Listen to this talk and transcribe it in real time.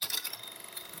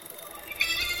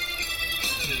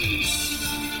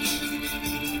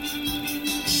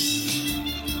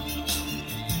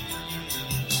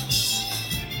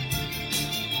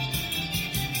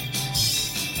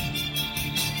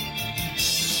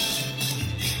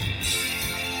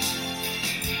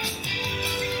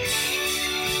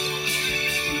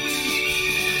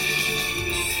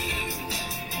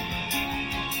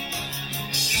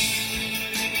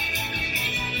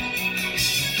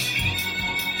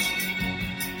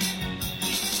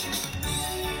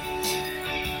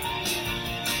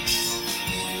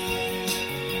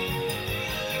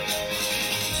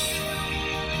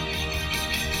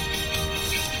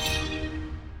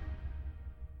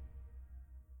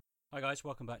Hi guys,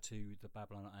 welcome back to the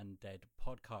Babylon Undead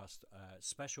podcast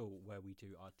special where we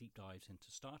do our deep dives into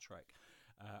Star Trek.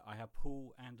 I have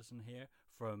Paul Anderson here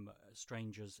from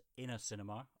Strangers in a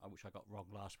Cinema, which I got wrong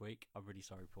last week. I'm really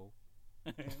sorry, Paul.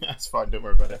 That's fine, don't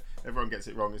worry about it. Everyone gets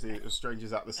it wrong. It's either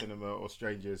strangers at the cinema or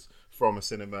strangers from a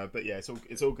cinema. But yeah, it's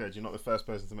all good. You're not the first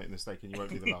person to make the mistake, and you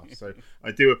won't be the last. So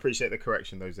I do appreciate the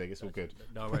correction, though, Zig. It's all good.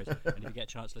 No worries. And if you get a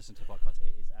chance to listen to the podcast,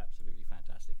 it is absolutely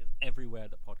fantastic. It's everywhere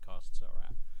that podcasts are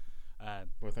at.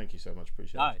 Well, thank you so much.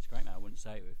 Appreciate it. No, it's great. Now I wouldn't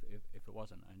say it if it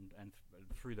wasn't. And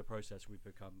through the process, we've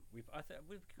become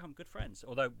good friends.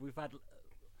 Although we've had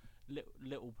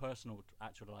little personal,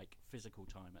 actual physical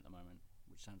time at the moment,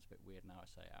 which sounds a bit weird now I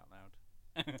say it out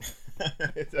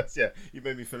loud. It does, yeah. You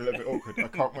made me feel a little bit awkward. I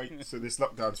can't wait so this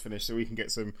lockdown's finished so we can get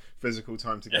some physical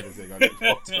time together, Zig. I look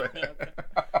forward to it. Okay.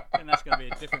 And that's going to be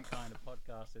a different kind of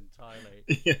podcast entirely.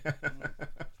 Yeah.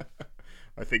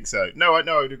 I think so. No, I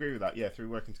would agree with that. Yeah, through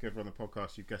working together on the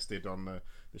podcast, you've guested on the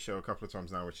show a couple of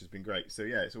times now, which has been great. So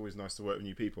yeah, it's always nice to work with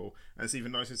new people, and it's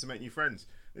even nicer to make new friends.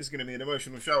 This is going to be an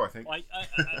emotional show, I think.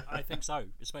 I think so,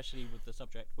 especially with the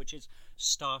subject, which is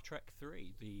Star Trek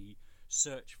 3, the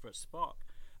search for Spock.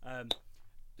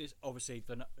 This obviously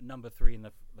the number 3 in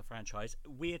the franchise.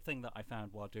 Weird thing that I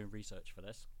found while doing research for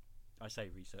this. I say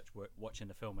research, watching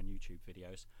the film and YouTube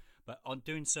videos. But on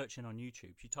doing searching on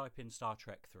YouTube, you type in Star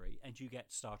Trek 3 and you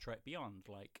get Star Trek Beyond.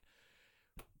 Like,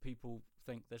 people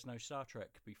think there's no Star Trek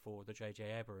before the J.J.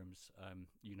 Abrams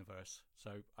universe.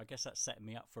 So I guess that's setting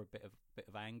me up for a bit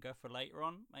of anger for later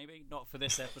on, maybe. Not for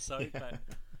this episode, but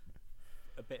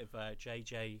a bit of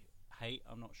J.J. hate,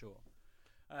 I'm not sure.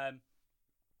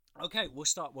 Okay, we'll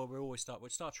start. Well, we'll always start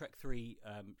with Star Trek 3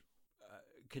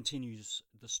 continues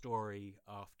the story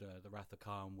after the Wrath of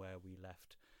Khan, where we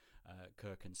left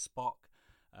Kirk and Spock.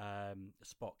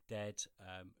 Spock dead,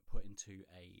 put into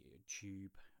a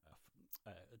tube,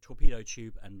 a torpedo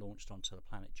tube, and launched onto the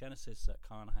planet Genesis that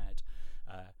Khan had.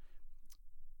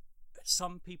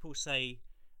 Some people say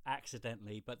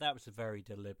accidentally, but that was a very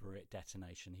deliberate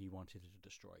detonation. He wanted to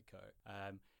destroy Kirk.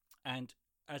 And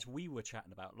as we were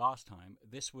chatting about last time,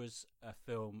 this was a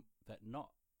film that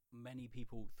not many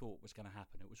people thought was going to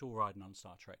happen. It was all riding on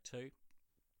Star Trek 2.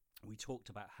 We talked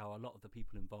about how a lot of the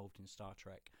people involved in Star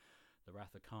Trek, the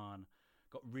Wrath of Khan,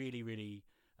 got really, really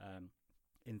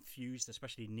enthused,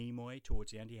 especially Nimoy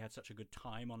towards the end. He had such a good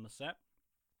time on the set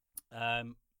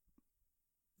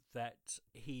that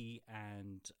he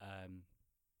and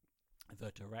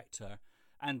the director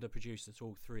and the producers,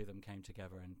 all three of them came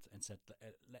together and said,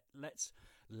 let's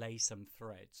lay some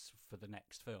threads for the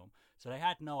next film. So they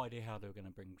had no idea how they were going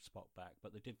to bring Spock back,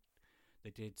 but they did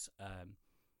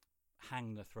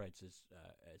hang the threads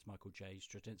as Michael J.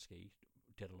 Straczynski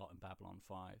did a lot in Babylon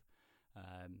 5.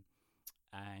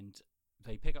 And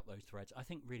they pick up those threads, I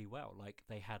think, really well. Like,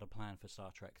 they had a plan for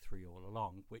Star Trek 3 all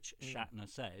along, which Shatner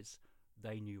says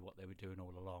they knew what they were doing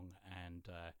all along. And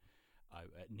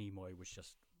Nimoy was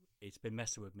just, it's been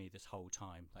messing with me this whole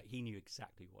time. Like, he knew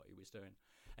exactly what he was doing.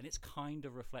 And it's kind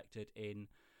of reflected in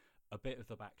a bit of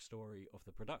the backstory of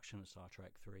the production of Star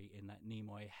Trek 3, in that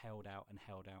Nimoy held out and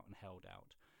held out and held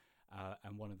out.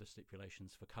 And one of the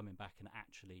stipulations for coming back and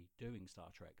actually doing Star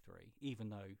Trek 3, even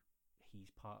though he's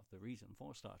part of the reason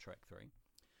for Star Trek 3,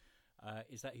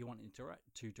 is that he wanted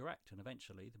to direct. And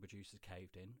eventually the producers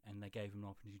caved in and they gave him an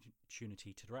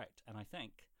opportunity to direct. And I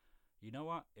think, you know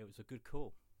what? It was a good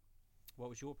call. What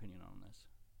was your opinion on this?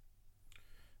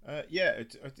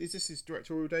 Is this his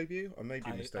directorial debut? I may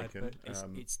be mistaken.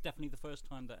 It's definitely the first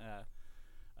time that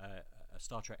a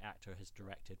Star Trek actor has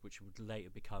directed, which would later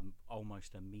become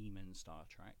almost a meme in Star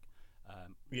Trek.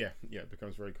 It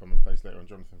becomes very commonplace later on.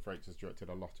 Jonathan Frakes has directed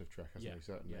a lot of Trek, hasn't he?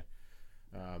 Certainly. Yeah.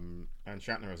 And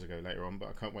Shatner has a go later on, but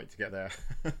I can't wait to get there.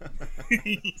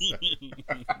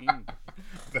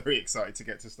 Very excited to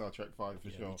get to Star Trek 5 for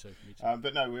sure. Me too.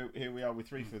 But no, here we are with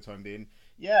 3 for the time being.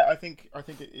 Yeah, I think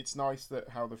it's nice that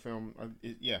how the film.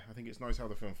 I think it's nice how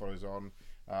the film follows on.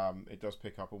 It does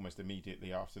pick up almost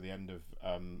immediately after the end of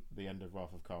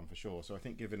Wrath of Khan for sure. So I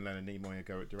think giving Leonard Nimoy a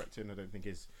go at directing, I don't think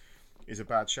is a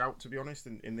bad shout, to be honest,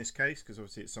 in this case, because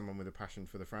obviously it's someone with a passion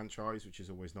for the franchise, which is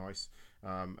always nice.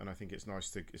 And I think it's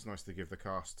nice to give the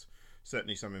cast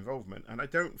certainly some involvement. And I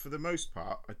don't, for the most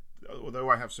part, although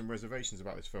I have some reservations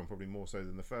about this film, probably more so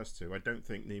than the first two, I don't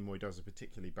think Nimoy does a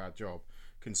particularly bad job,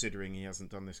 considering he hasn't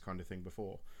done this kind of thing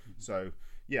before. Mm-hmm. So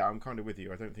yeah, I'm kind of with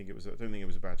you. I don't think it was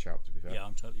a bad shout, to be fair. Yeah,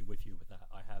 I'm totally with you with that.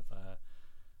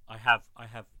 I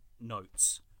have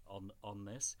notes on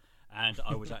this. And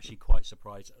I was actually quite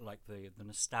surprised. Like the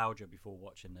nostalgia before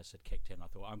watching this had kicked in. I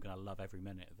thought, I'm going to love every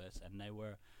minute of this. And there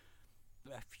were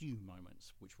a few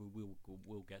moments, which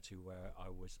we'll get to, where I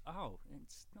was,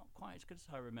 it's not quite as good as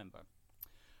I remember.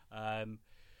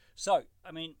 So,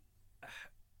 I mean,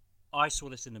 I saw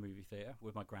this in the movie theatre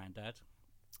with my granddad,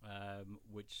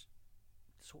 which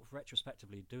sort of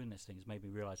retrospectively doing this thing has made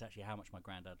me realise actually how much my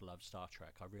granddad loves Star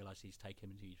Trek. I realised he's taken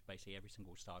him to basically every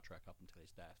single Star Trek up until his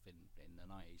death in the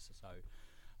 90s. So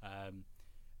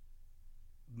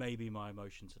maybe my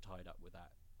emotions are tied up with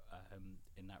that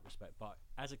in that respect. But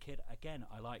as a kid, again,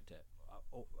 I liked it.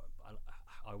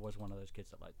 I was one of those kids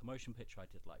that liked the motion picture. I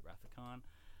did like Wrath of Khan.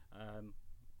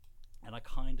 And I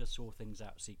kind of saw things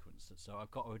out sequenced. So I've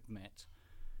got to admit,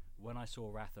 when I saw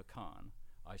Wrath of Khan,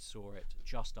 I saw it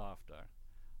just after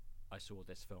I saw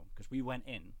this film, because we went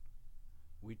in,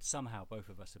 we'd somehow, both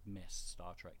of us had missed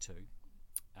Star Trek 2,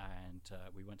 and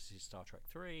we went to see Star Trek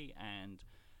 3, and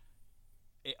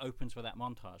it opens with that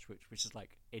montage, which is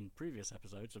like in previous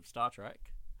episodes of Star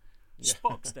Trek,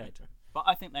 Spock's dead. But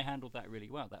I think they handled that really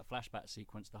well, that flashback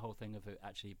sequence, the whole thing of it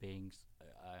actually being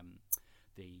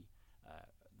the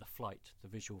flight, the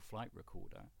visual flight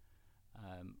recorder,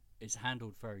 is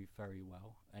handled very, very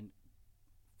well. And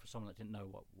for someone that didn't know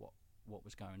what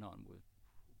was going on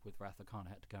with Wrath of Khan,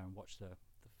 I had to go and watch the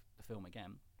film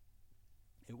again.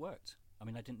 It worked. I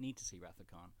mean, I didn't need to see Wrath of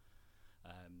Khan.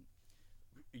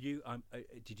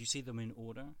 Did you see them in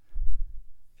order?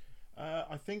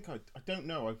 I think I don't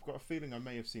know. I've got a feeling I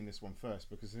may have seen this one first,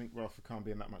 because I think Wrath of Khan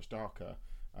being that much darker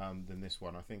than this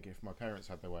one, I think if my parents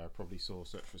had their way, I probably saw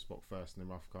Search for Spock first and then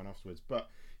Wrath of Khan afterwards. But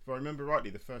if I remember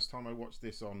rightly, the first time I watched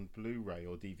this on Blu-ray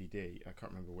or DVD, I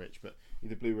can't remember which, but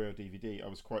either Blu-ray or DVD, I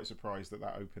was quite surprised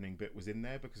that opening bit was in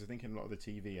there, because I think in a lot of the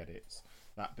TV edits,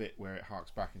 that bit where it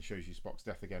harks back and shows you Spock's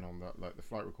death again on the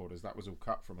flight recorders, that was all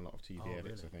cut from a lot of TV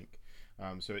edits, really? I think.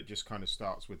 So it just kind of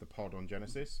starts with the pod on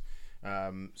Genesis.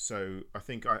 So I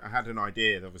think I had an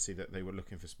idea, obviously, that they were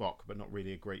looking for Spock, but not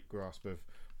really a great grasp of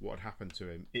what had happened to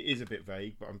him. It is a bit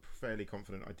vague, but I'm fairly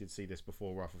confident I did see this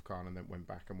before Wrath of Khan, and then went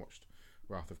back and watched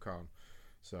Wrath of Khan.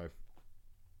 So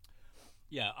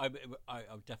yeah, I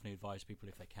would definitely advise people,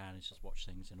 if they can, is just watch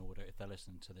things in order. If they're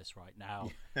listening to this right now,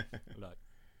 look,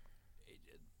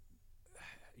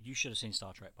 you should have seen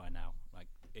Star Trek by now. Like,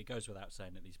 it goes without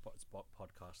saying that these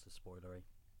podcasts are spoilery.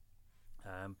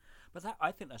 But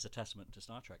I think that's a testament to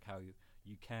Star Trek, how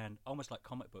you can, almost like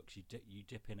comic books, you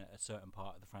dip in at a certain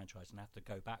part of the franchise and have to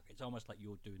go back. It's almost like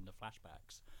you're doing the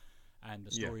flashbacks, and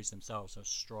the stories themselves are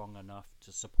strong enough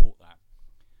to support that.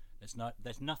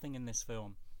 There's nothing in this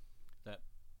film that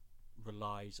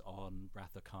relies on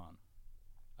Wrath of Khan.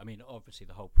 I mean, obviously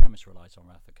the whole premise relies on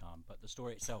Wrath of Khan, but the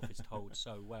story itself is told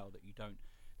so well that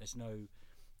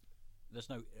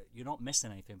you're not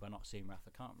missing anything by not seeing Wrath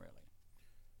of Khan, really.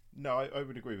 No, I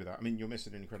would agree with that. I mean, you're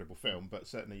missing an incredible film, but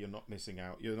certainly you're not missing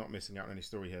out. You're not missing out on any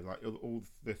story here. Like, all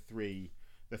the three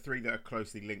that are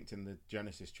closely linked in the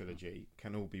Genesis trilogy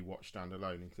can all be watched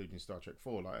standalone, including Star Trek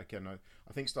 4. Like, again,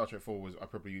 I think Star Trek 4 I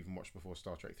probably even watched before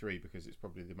Star Trek 3, because it's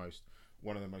probably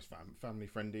one of the most family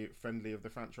friendly of the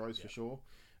franchise, for sure.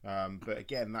 But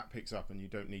again, that picks up, and you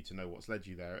don't need to know what's led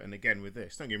you there. And again, with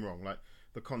this, don't get me wrong, like,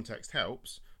 the context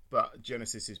helps, but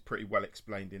Genesis is pretty well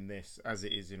explained in this, as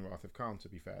it is in Wrath of Khan, to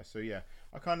be fair. So yeah,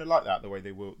 I kind of like that, the way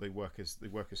they work as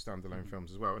standalone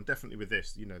films as well. And definitely with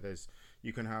this,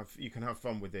 you can have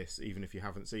fun with this even if you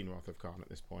haven't seen Wrath of Khan at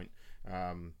this point.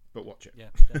 But watch it.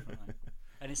 Yeah, definitely.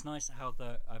 And it's nice how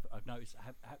I've noticed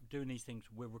doing these things.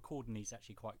 We're recording these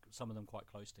actually some of them quite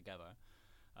close together.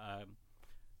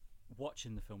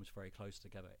 Watching the films very close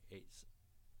together,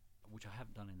 which I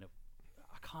haven't done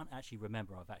I can't actually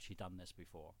remember I've actually done this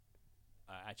before.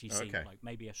 Seen like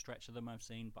maybe a stretch of them I've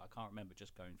seen, but I can't remember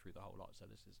just going through the whole lot. So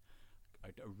this is a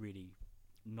really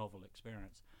novel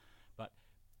experience. But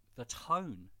the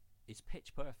tone is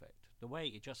pitch perfect. The way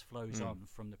it just flows on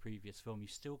from the previous film,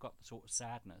 you've still got the sort of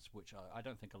sadness, which I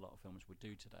don't think a lot of films would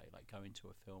do today, like go into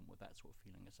a film with that sort of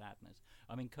feeling of sadness.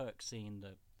 I mean, Kirk's seeing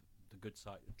the good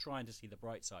side, trying to see the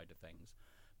bright side of things,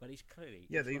 but he's clearly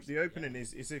the opening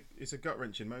is a gut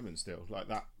wrenching moment still. Like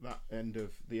that end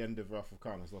of Wrath of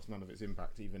Khan has lost none of its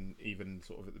impact. Even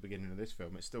sort of at the beginning of this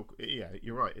film, it's still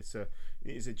you're right. It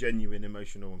is a genuine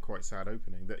emotional and quite sad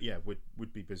opening that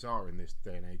would be bizarre in this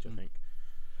day and age. I think.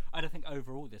 I don't think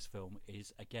overall this film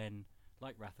is, again,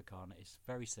 like Wrath of Khan. It's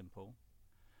very simple.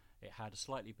 It had a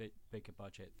slightly bigger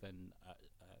budget than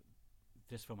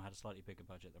this film had a slightly bigger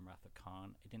budget than Wrath of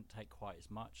Khan. It didn't take quite as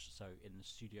much, so in the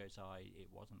studio's eye, it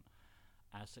wasn't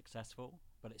as successful.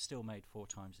 But it still made 4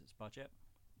 times its budget,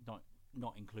 not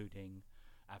including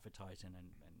advertising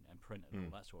and print and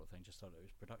all that sort of thing. Just thought it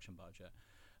was production budget.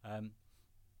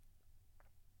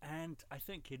 And I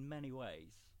think in many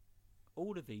ways,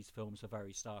 all of these films are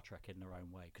very Star Trek in their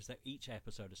own way, because each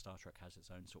episode of Star Trek has its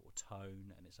own sort of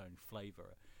tone and its own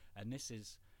flavour. And this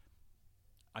is,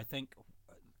 I think,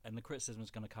 and the criticism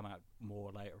is going to come out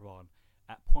more later on,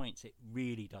 at points it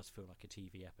really does feel like a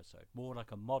TV episode, more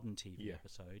like a modern TV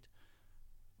episode.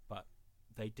 But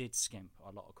they did skimp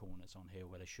a lot of corners on here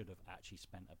where they should have actually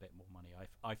spent a bit more money,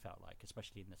 I felt like,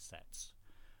 especially in the sets.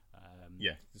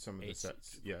 Some of the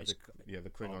sets. The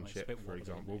Klingon ship, for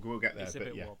example. We'll get there. It's a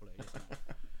bit wobbly, isn't it?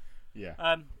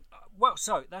 Yeah. Well,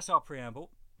 so that's our preamble.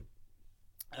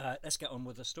 Let's get on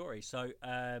with the story. So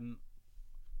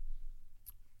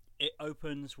it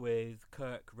opens with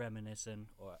Kirk reminiscing,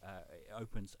 or it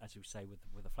opens, as we say,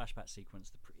 with a flashback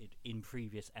sequence in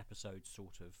previous episodes,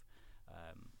 sort of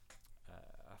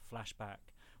a flashback,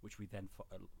 which we then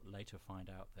later find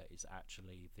out that is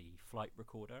actually the flight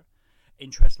recorder.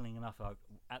 Interestingly enough,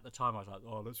 at the time I was like,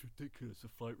 "Oh, that's ridiculous, a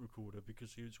flight recorder,"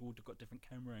 because it's all got different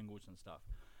camera angles and stuff.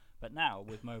 But now,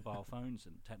 with mobile phones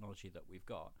and technology that we've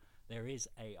got, there is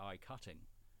AI cutting,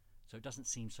 so it doesn't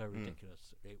seem so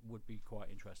ridiculous. It would be quite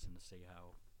interesting to see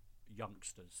how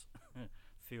youngsters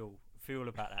feel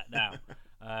about that now.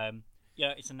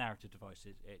 It's a narrative device.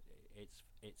 It's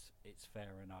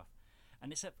fair enough,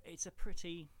 and it's a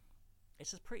pretty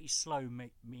slow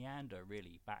meander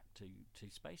really back to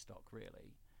Space Dock.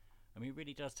 Really, I mean, it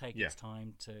really does take its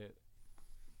time to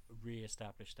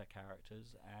re-establish their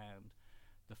characters, and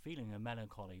the feeling of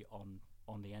melancholy on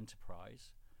the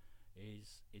Enterprise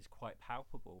is quite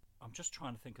palpable. I'm just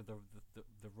trying to think of the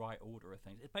right order of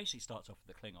things. It basically starts off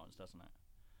with the Klingons, doesn't it?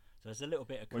 So there's a little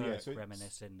bit of Kirk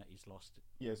reminiscing that he's lost.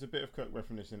 Yeah, there's a bit of Kirk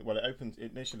reminiscing. Well, it opens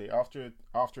initially after it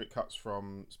cuts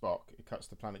from Spock. It cuts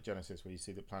to Planet Genesis, where you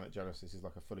see that Planet Genesis is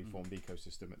like a fully formed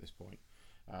ecosystem at this point.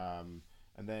 And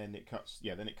then it cuts.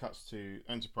 Then it cuts to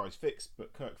Enterprise fixed,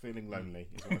 but Kirk feeling lonely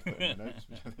is what I put in the notes,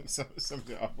 which I think sums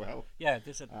it up well. Yeah,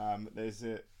 there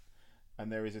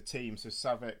is a team. So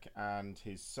Saavik and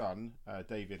his son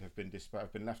David have been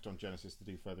left on Genesis to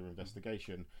do further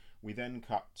investigation. We then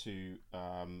cut to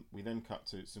some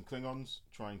Klingons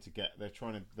they're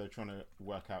trying to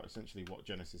work out essentially what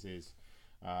Genesis is.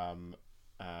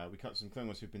 We cut to some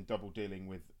Klingons who've been double dealing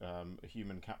with a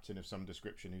human captain of some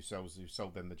description who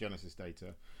sold them the Genesis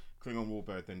data. Klingon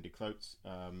warbird then decloaks.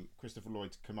 Christopher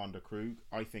Lloyd's Commander Krug,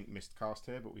 I think miscast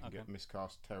here, but we can get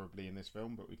miscast terribly in this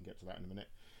film, but we can get to that in a minute.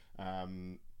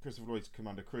 Christopher Lloyd's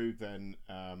Commander Krug then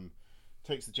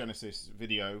takes the Genesis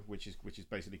video, which is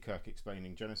basically Kirk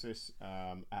explaining Genesis,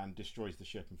 and destroys the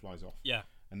ship and flies off. Yeah.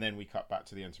 And then we cut back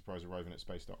to the Enterprise arriving at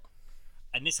Space Dock.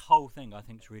 And this whole thing, I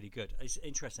think, is really good. It's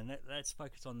interesting. Let's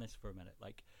focus on this for a minute.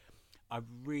 Like, I'm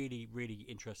really, really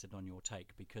interested on your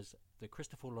take, because the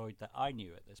Christopher Lloyd that I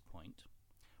knew at this point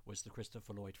was the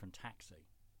Christopher Lloyd from Taxi.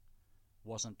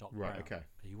 Wasn't Doc Brown. Okay.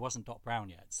 He wasn't Doc Brown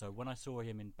yet. So when I saw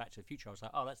him in Back to the Future, I was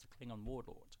like, oh, that's the Klingon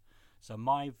warlord. So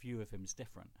my view of him is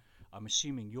different. I'm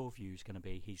assuming your view is going to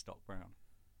be he's Doc Brown.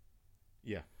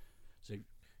 Yeah. So.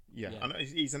 Yeah. And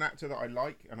he's an actor that I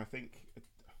like, and I think,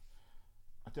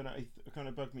 I don't know, it kind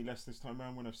of bugged me less this time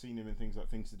around when I've seen him in things like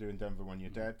Things to Do in Denver When You're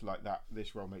Dead. Like that,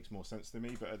 this role makes more sense to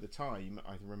me. But at the time,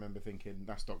 I remember thinking,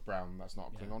 that's Doc Brown, that's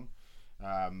not a Klingon.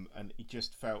 And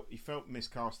he felt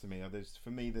miscast to me.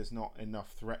 There's not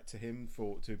enough threat to him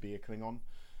to be a Klingon.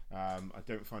 I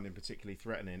don't find him particularly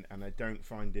threatening, and I don't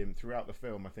find him throughout the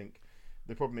film. I think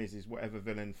the problem is whatever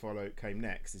villain came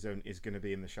next is going to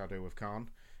be in the shadow of Khan.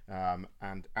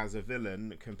 And as a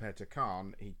villain compared to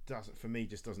Khan, he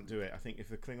just doesn't do it. I think if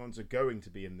the Klingons are going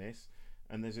to be in this,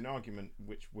 and there's an argument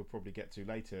which we'll probably get to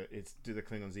later, it's do the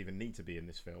Klingons even need to be in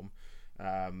this film?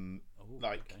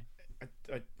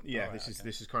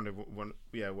 This is kind of one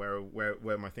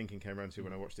where my thinking came around to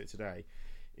when I watched it today,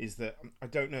 is that I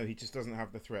don't know, he just doesn't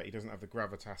have the threat. He doesn't have the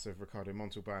gravitas of Ricardo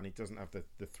Montalban. He doesn't have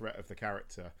the threat of the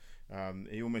character.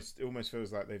 He almost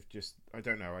feels like they've just, I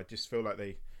don't know, I just feel like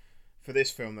they, For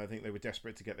this film, I think they were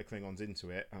desperate to get the Klingons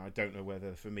into it, and I don't know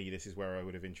whether, for me, this is where I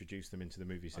would have introduced them into the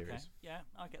movie series. Okay. Yeah,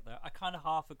 I get that. I kind of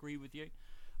half agree with you.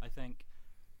 I think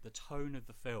the tone of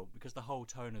the film, because the whole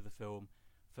tone of the film,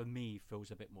 for me, feels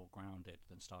a bit more grounded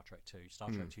than Star Trek 2. Star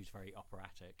Trek 2 is very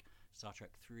operatic. Star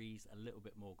Trek 3 is a little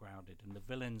bit more grounded. And the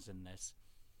villains in this,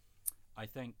 I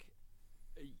think,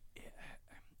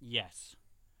 yes,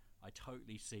 I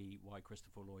totally see why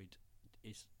Christopher Lloyd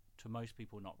is, to most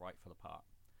people, not right for the part.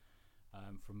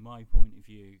 From my point of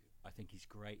view, I think he's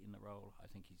great in the role. I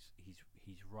think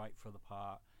he's right for the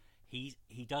part. He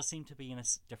does seem to be in a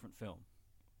different film.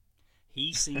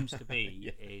 He seems to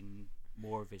be in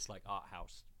more of his like art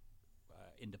house,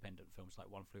 independent films like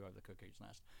One Flew Over the Cuckoo's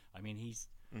Nest. I mean,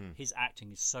 his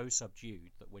acting is so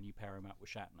subdued that when you pair him up with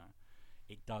Shatner,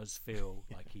 it does feel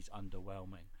like he's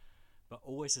underwhelming. But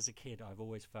always as a kid, I've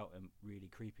always felt him really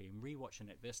creepy. And rewatching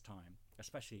it this time,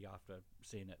 especially after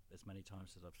seeing it as many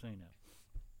times as I've seen it,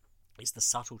 it's the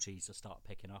subtleties I start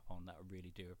picking up on that I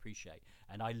really do appreciate.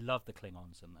 And I love the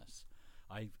Klingons in this.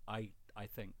 I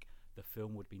think the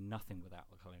film would be nothing without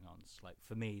the Klingons. Like,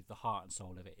 for me, the heart and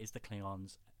soul of it is the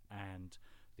Klingons and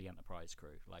the Enterprise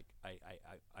crew. Like,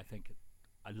 I think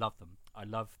I love them. I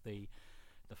love the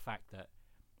fact that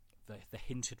the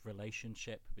hinted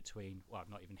relationship between, well,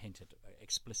 not even hinted,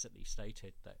 explicitly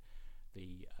stated that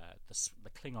the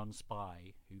Klingon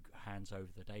spy who hands over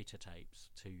the data tapes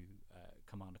to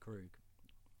Commander Krug,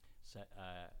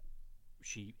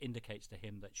 she indicates to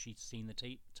him that she's seen the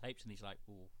tapes, and he's like,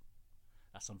 "Oh,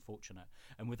 that's unfortunate."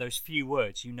 And with those few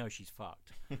words, you know she's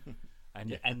fucked.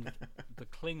 And the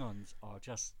Klingons are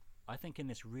just, I think, in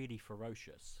this really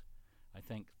ferocious. I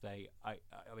think I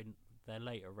mean, they're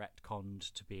later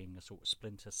retconned to being a sort of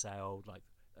splinter cell, like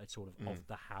a sort of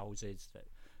the houses that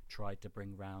tried to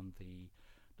bring round the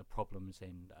problems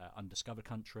in Undiscovered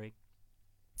Country.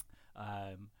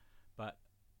 But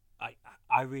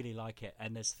I really like it,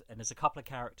 and there's a couple of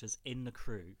characters in the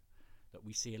crew that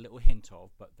we see a little hint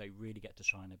of, but they really get to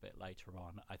shine a bit later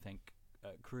on. I think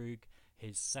Krug,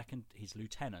 his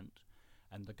lieutenant,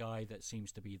 and the guy that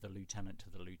seems to be the lieutenant to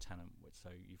the lieutenant. So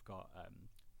you've got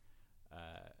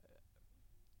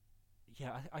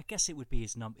I guess it would be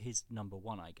his number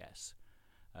one, I guess.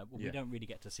 We don't really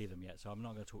get to see them yet, so I'm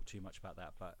not going to talk too much about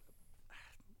that. But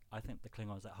I think the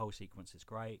Klingons, that whole sequence is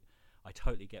great. I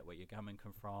totally get where you're coming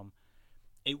from.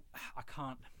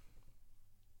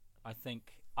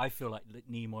 I feel like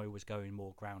Nimoy was going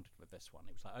more grounded with this one.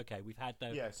 It was like, okay, we've had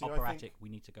the operatic, we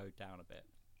need to go down a bit.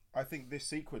 I think this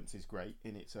sequence is great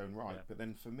in its own right, but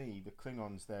then for me, the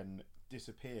Klingons then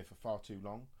disappear for far too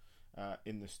long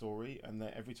in the story, and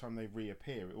every time they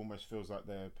reappear, it almost feels like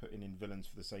they're putting in villains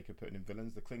for the sake of putting in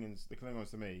villains. The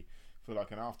Klingons to me feel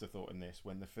like an afterthought in this,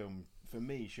 when the film, for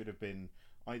me, should have been.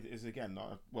 I'll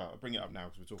bring it up now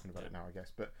because we're talking about it now, I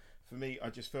guess. But for me,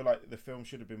 I just feel like the film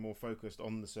should have been more focused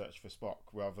on the search for Spock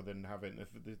rather than having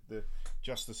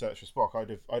just the search for Spock.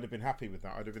 I'd have been happy with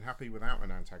that. I'd have been happy without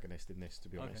an antagonist in this, to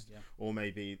be honest. Or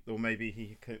maybe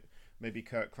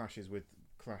Kirk clashes with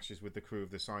the crew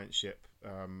of the science ship.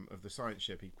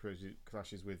 He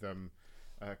clashes with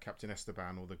Captain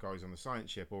Esteban or the guys on the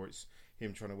science ship, or it's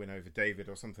him trying to win over David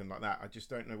or something like that. I just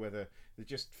don't know whether,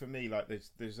 just for me, like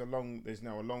there's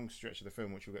now a long stretch of the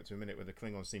film, which we'll get to in a minute, where the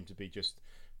Klingons seem to be just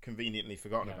convenionly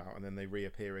forgotten about, and then they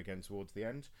reappear again towards the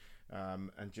end,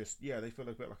 and just they feel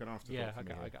a bit like an afterthought.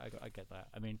 I get that.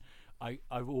 I mean,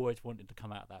 I've always wanted to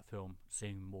come out of that film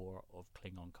seeing more of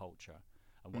Klingon culture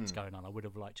and what's going on. I would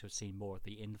have liked to have seen more of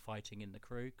the infighting in the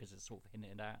crew, because it's sort of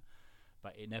hinted at,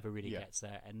 but it never really gets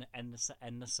there. And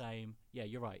the same. Yeah,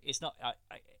 you're right. It's not. I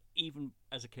even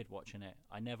as a kid watching it,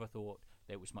 I never thought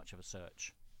there was much of a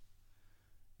search.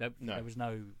 There was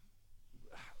no.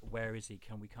 Where is he?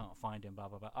 We can't find him. Blah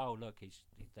blah blah. Oh look,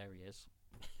 there he is.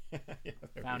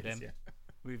 Found him. Yeah.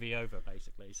 Movie over,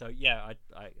 basically. So yeah,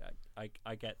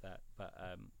 I get that, but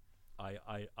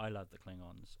I love the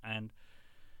Klingons. And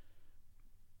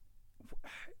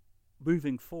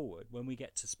moving forward, when we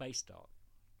get to Space Dock,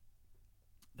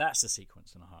 that's a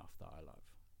sequence and a half that I love.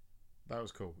 That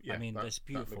was cool. Yeah, I mean, there's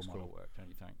beautiful model work, don't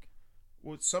you think?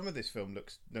 Well, some of this film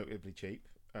looks notably cheap.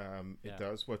 It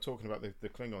does. We're talking about the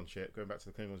Klingon ship. Going back to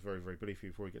the Klingons very, very briefly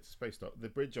before we get to Space Dock. The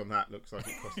bridge on that looks like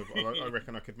it cost. I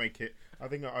reckon I could make it. I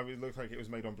think it looked like it was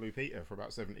made on Blue Peter for about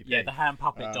 70p. Yeah, the hand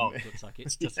puppet dog looks like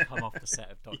it's just come off the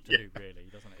set of Doctor Who, really,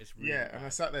 doesn't it? It's really bad. And I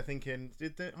sat there thinking,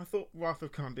 I thought Wrath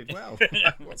of Khan did well.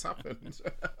 What's happened?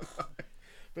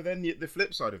 But then the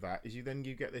flip side of that is you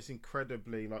get this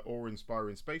incredibly like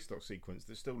awe-inspiring Space Dock sequence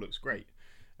that still looks great.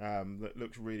 that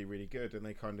looks really, really good. And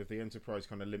the Enterprise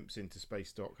kind of limps into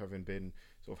space dock, having been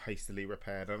sort of hastily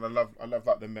repaired. And I love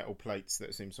like the metal plates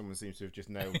that someone seems to have just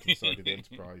nailed to the side of the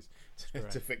Enterprise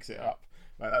to fix it up.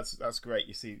 Like that's great.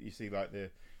 You see like the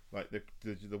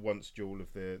once jewel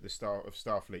of the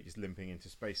Starfleet just limping into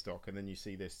space dock, and then you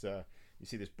see this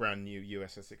brand new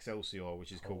USS Excelsior,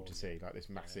 which is cool to see, like this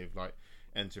massive like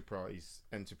Enterprise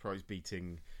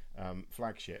beating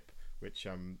flagship, which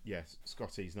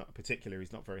Scotty's not particularly,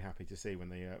 he's not very happy to see when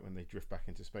they drift back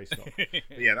into space dock.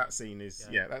 But yeah, that scene is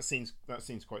that scene's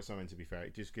quite something, to be fair.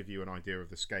 It just gives you an idea of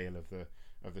the scale of the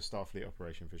Starfleet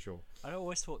operation for sure. I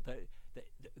always thought that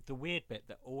the weird bit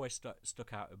that always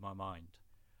stuck out in my mind,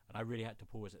 and I really had to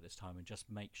pause at this time and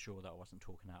just make sure that I wasn't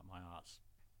talking out my arse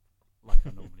like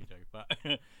I normally do.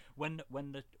 But when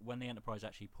the Enterprise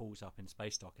actually pulls up in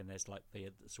space dock, and there's like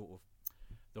the sort of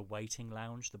the waiting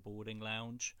lounge, the boarding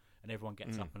lounge, and everyone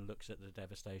gets up and looks at the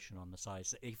devastation on the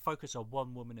sides. He focused on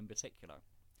one woman in particular,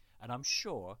 and I'm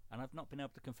sure, and I've not been able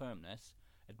to confirm this,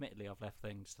 admittedly I've left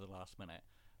things to the last minute,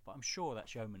 but I'm sure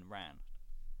that's Yeoman Rand,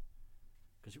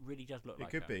 because it really does look like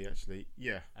it could her. be, actually.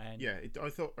 And I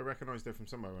thought I recognised her from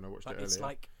somewhere when I watched it earlier. It's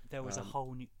like there was a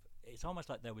whole new, it's almost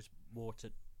like there was more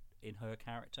in her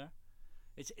character.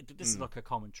 This is like a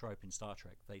common trope in Star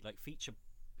Trek. They like feature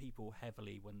people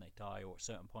heavily when they die or at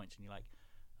certain points, and you're like,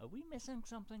 are we missing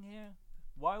something here?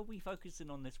 Why are we focusing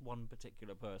on this one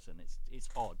particular person? It's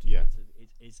odd. Yeah,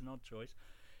 it's an odd choice.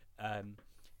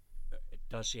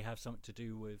 Does she have something to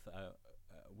do with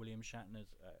William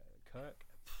Shatner's Kirk?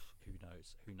 Who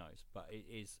knows? But it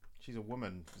is. She's a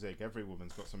woman, Zig. Every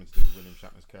woman's got something to do with William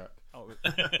Shatner's Kirk.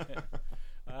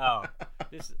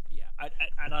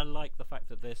 And I like the fact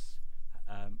that this,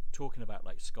 talking about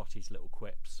like Scotty's little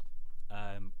quips,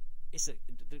 this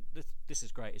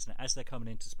is great, isn't it? As they're coming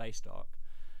into space dock,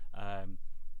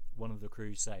 one of the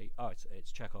crews say, "Oh,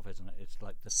 it's Chekhov, isn't it? It's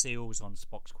like the seals on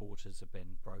Spock's quarters have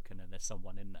been broken, and there's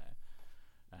someone in there."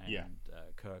 And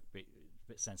Kirk, a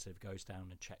bit sensitive, goes down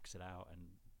and checks it out,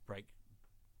 and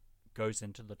goes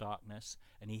into the darkness,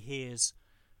 and he hears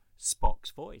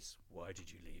Spock's voice. "Why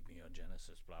did you leave me on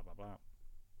Genesis?" Blah blah blah.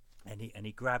 And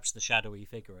he grabs the shadowy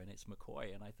figure, and it's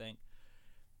McCoy. And I think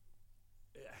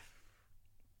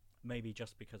maybe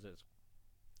just because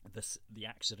it's the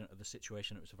accident of the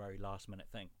situation, it was a very last minute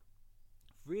thing.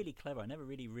 Really clever. I never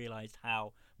really realised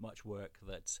how much work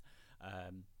that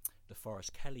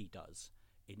DeForest Kelley does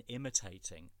in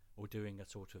imitating or doing a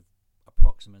sort of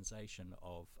approximation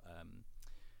of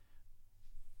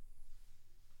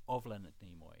Leonard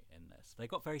Nimoy in this. They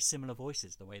got very similar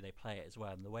voices, the way they play it as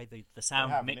well, and the way the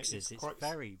sound mixes. It's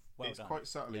very well done. It's quite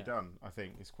subtly done, I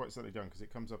think. It's quite subtly done, because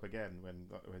it comes up again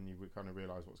when you kind of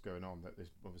realise what's going on. That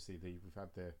there's obviously we've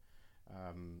had the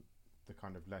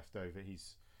kind of leftover.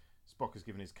 Spock has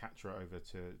given his Catra over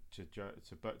to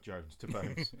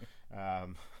Bones,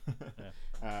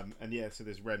 and so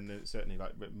there's remnants, certainly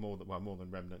like more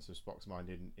than remnants of Spock's mind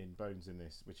in Bones in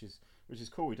this, which is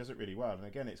cool. He does it really well, and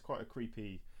again, it's quite a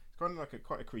creepy. It's kind of like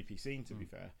quite a creepy scene, to be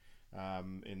fair,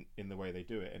 in the way they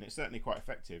do it, and it's certainly quite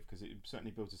effective, because it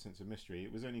certainly builds a sense of mystery.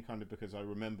 It was only kind of because I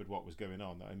remembered what was going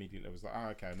on that I immediately was like,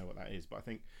 okay, I know what that is. But I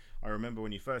think I remember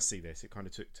when you first see this, it kind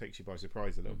of takes you by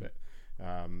surprise a little bit.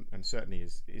 And certainly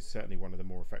is certainly one of the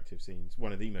more effective scenes,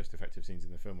 one of the most effective scenes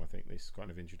in the film. I think this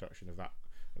kind of introduction of that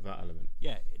element.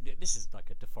 Yeah, this is like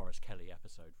a DeForest Kelley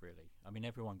episode, really. I mean,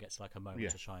 everyone gets like a moment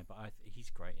to shine, but he's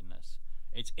great in this.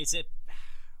 It's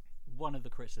one of the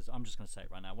criticisms. I'm just going to say it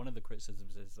right now. One of the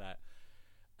criticisms is that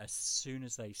as soon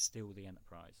as they steal the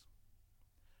Enterprise,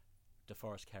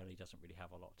 DeForest Kelley doesn't really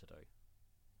have a lot to do.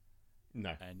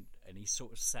 No, and he's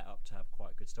sort of set up to have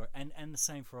quite a good story, and the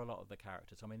same for a lot of the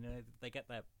characters. I mean, they get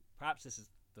there. Perhaps this is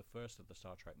the first of the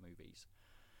Star Trek movies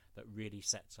that really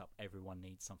sets up everyone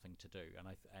needs something to do,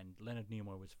 and Leonard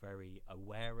Nimoy was very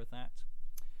aware of that.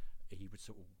 He would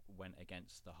sort of went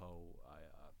against the whole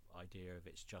idea of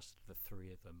it's just the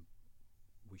three of them.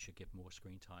 We should give more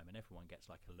screen time, and everyone gets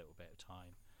like a little bit of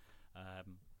time.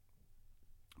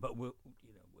 But we'll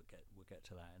get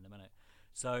to that in a minute.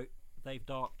 So they've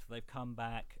docked. They've come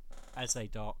back. As they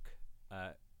dock,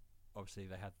 obviously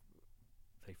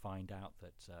they find out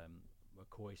that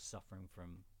McCoy's suffering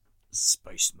from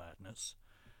space madness,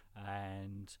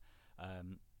 and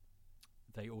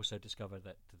they also discover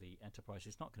that the Enterprise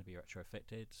is not going to be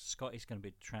retrofitted. Scotty's going to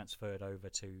be transferred over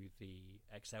to the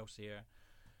Excelsior,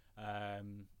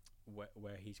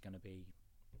 where he's going to be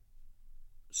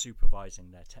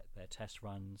supervising their test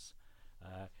runs.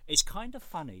 It's kind of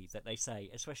funny that they say,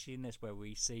 especially in this where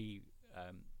we see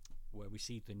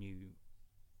the new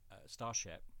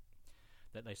starship,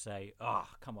 that they say, "Oh,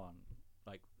 come on,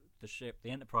 like the ship, the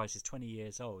Enterprise, is 20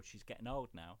 years old. She's getting old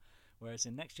now. Whereas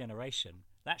in Next Generation,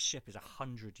 that ship is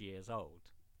 100 years old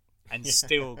and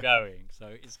still going.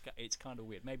 So it's kind of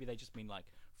weird. Maybe they just mean like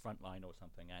Frontline or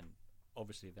something. And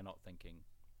obviously they're not thinking,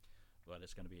 well,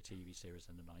 there's going to be a TV series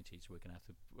in the 90s. We're going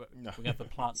to have to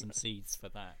plant some seeds for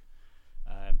that.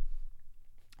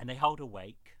 And they hold a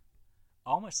wake,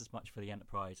 almost as much for the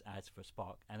Enterprise as for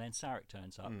Spock. And then Sarek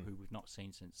turns up, who we've not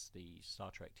seen since the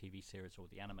Star Trek TV series or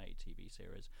the animated TV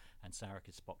series. And Sarek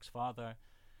is Spock's father,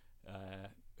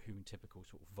 who in typical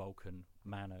sort of Vulcan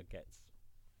manner gets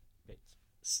a bit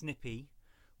snippy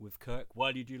with Kirk.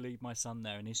 Why did you leave my son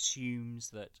there? And assumes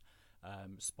that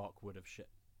Spock would have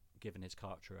given his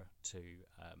Kartra to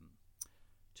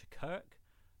Kirk.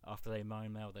 After they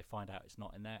mind meld, they find out it's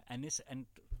not in there. And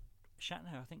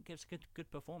Shatner, I think, gives a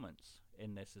good performance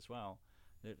in this as well.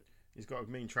 He's got a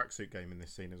mean tracksuit game in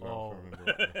this scene as well. Oh. If I remember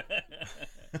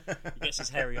rightly. He gets his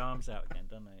hairy arms out again,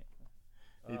 doesn't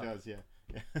he? He does, yeah.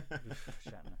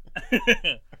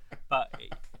 Shatner. But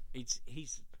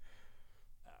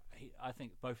I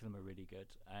think both of them are really good.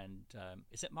 And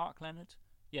is it Mark Leonard?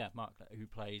 Yeah, Mark, who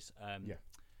plays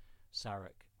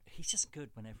Sarek. He's just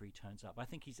good whenever he turns up. I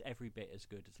think he's every bit as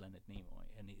good as Leonard Nimoy,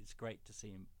 and it's great to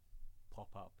see him pop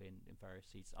up in various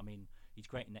seasons. I mean, he's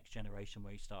great in Next Generation,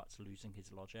 where he starts losing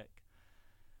his logic.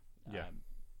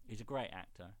 He's a great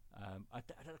actor. I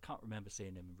can't remember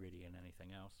seeing him really in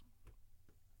anything else.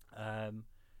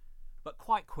 But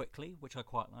quite quickly, which I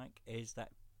quite like, is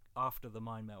that after the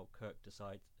mind meld, Kirk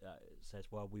says,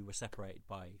 well, we were separated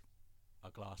by a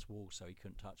glass wall, so he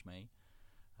couldn't touch me.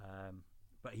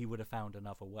 But he would have found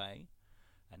another way.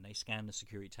 And they scan the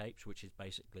security tapes, which is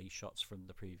basically shots from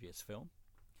the previous film.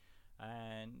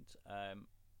 And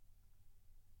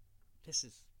this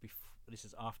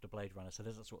is after Blade Runner, so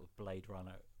there's a sort of Blade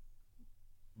Runner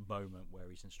moment where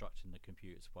he's instructing the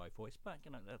computers by voice. But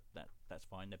that's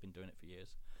fine. They've been doing it for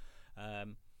years.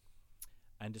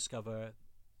 And discover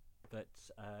that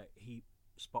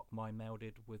Spock mind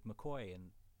melded with McCoy,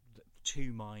 and the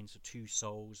two minds or two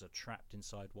souls are trapped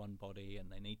inside one body,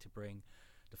 and they need to bring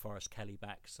DeForest Kelley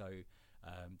back so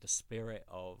the spirit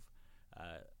of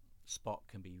Spock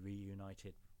can be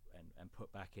reunited and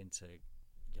put back into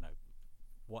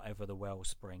whatever the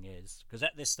wellspring is. Because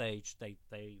at this stage they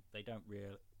don't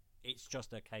really. It's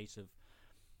just a case of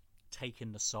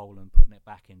taking the soul and putting it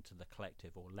back into the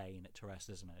collective, or laying it to rest,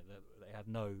 isn't it? They have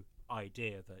no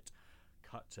idea that,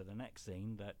 cut to the next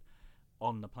scene, that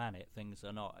on the planet things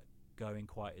are not going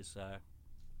quite as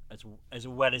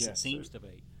well as it seems to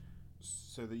be.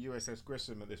 So the USS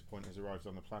Grissom at this point has arrived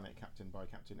on the planet, captained by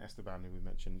Captain Esteban, who we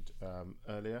mentioned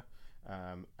earlier,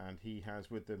 and he has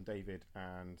with them David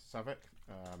and Saavik,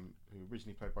 who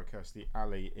originally played by Kirstie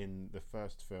Alley in the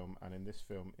first film, and in this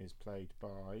film is played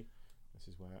by, this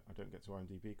is where I don't get to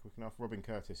IMDb quick enough, Robin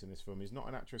Curtis in this film. He's not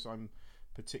an actress I'm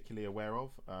particularly aware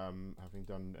of, having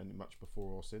done much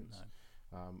before or since. No.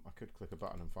 I could click a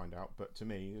button and find out, but to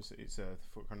me, it's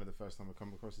kind of the first time I've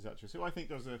come across this actress, who I think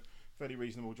does a fairly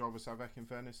reasonable job as Saavik, in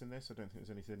fairness, in this. I don't think there's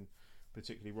anything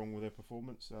particularly wrong with her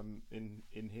performance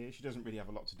in here. She doesn't really have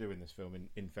a lot to do in this film,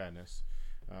 in fairness.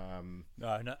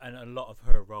 No, and a lot of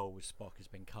her role with Spock has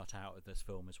been cut out of this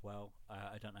film as well.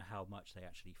 I don't know how much they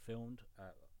actually filmed.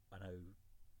 I know.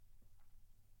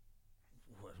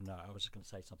 No, I was going to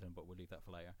say something, but we'll leave that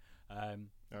for later.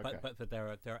 Okay. But there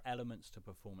are elements to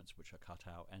performance which are cut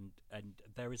out, and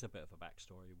there is a bit of a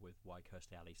backstory with why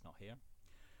Kirstie Alley's not here.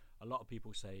 A lot of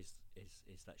people say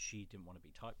is that she didn't want to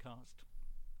be typecast,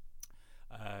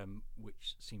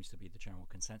 which seems to be the general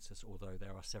consensus. Although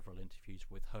there are several interviews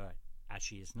with her as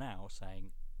she is now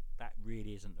saying that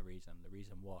really isn't the reason. The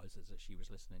reason is that she was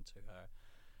listening to her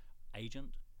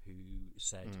agent, who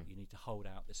said, you need to hold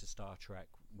out, this is Star Trek,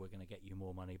 we're going to get you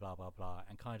more money, blah, blah, blah.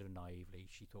 And kind of naively,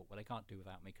 she thought, well, they can't do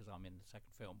without me because I'm in the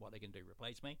second film. What are they going to do,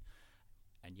 replace me?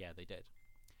 And yeah, they did.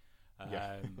 And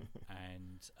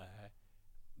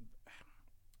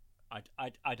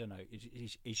I don't know.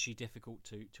 Is she difficult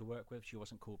to work with? She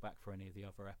wasn't called back for any of the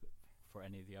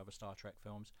other Star Trek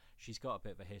films. She's got a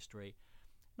bit of a history.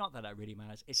 Not that really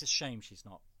matters. It's a shame she's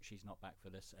not back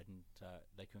for this, and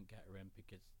they couldn't get her in,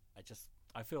 because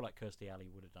I feel like Kirstie Alley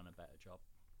would have done a better job.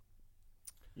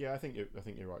 Yeah, I think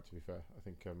you're right. To be fair, I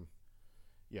think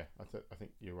I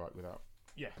think you're right.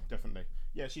 Definitely.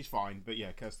 Yeah, she's fine, but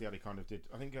yeah, Kirstie Alley kind of did.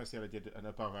 I think Kirstie Alley did an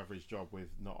above average job with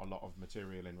not a lot of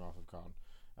material in Wrath of Khan,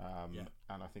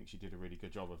 and I think she did a really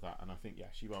good job of that. And I think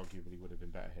she arguably would have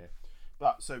been better here.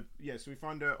 But so we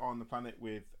find her on the planet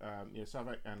with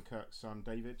Saavik and Kirk's son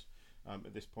David.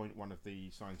 At this point, one of the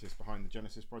scientists behind the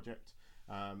Genesis project.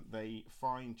 They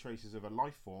find traces of a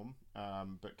life form,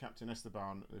 but Captain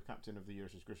Esteban, the captain of the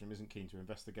USS Grisham, isn't keen to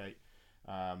investigate.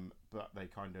 But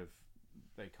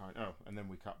and then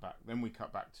we cut back. Then we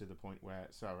cut back to the point where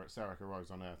Sarek arrives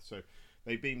on Earth. So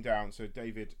they beam down. So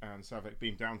David and Saavik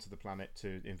beam down to the planet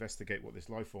to investigate what this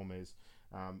life form is,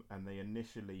 and they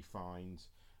initially find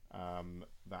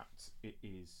that it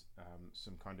is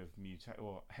some kind of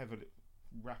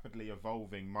rapidly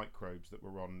evolving microbes that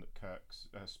were on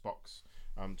Spock's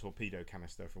torpedo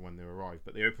canister from when they arrived.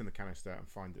 But they open the canister and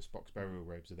find that Spock's burial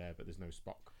robes are there, but there's no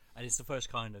Spock. And it's the first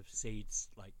kind of seeds,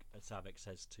 like Saavik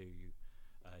says to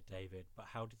David. But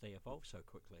how did they evolve so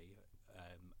quickly?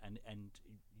 And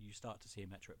you start to see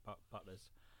him at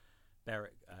Butler's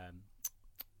Beric.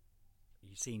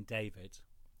 You've seen David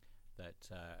that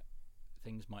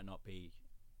things might not be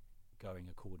going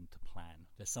according to plan.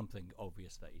 There's something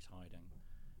obvious that he's hiding.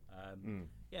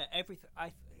 Yeah,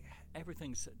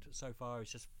 everything so far is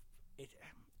just it.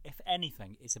 If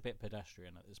anything, it's a bit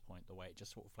pedestrian at this point. The way it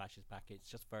just sort of flashes back, it's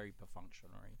just very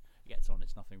perfunctory. It gets on.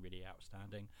 It's nothing really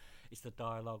outstanding. It's the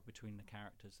dialogue between the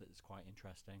characters that is quite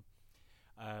interesting.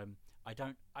 I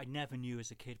never knew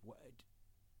as a kid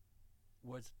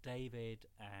was David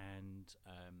and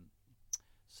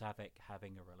Saavik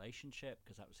having a relationship,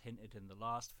 because that was hinted in the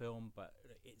last film, but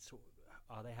it's sort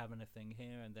of, are they having a thing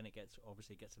here? And then it gets a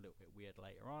little bit weird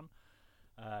later on.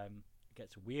 It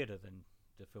gets weirder than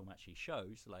the film actually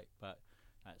shows, but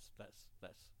that's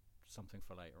something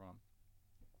for later on.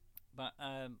 But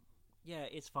yeah,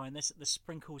 it's fine. There's the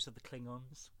sprinkles of the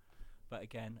Klingons, but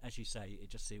again, as you say, it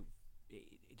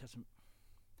doesn't.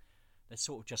 They're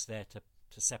sort of just there to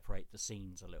separate the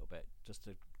scenes a little bit, just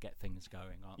to get things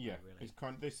going, aren't they? Really, it's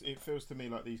kind of this. It feels to me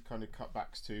like these kind of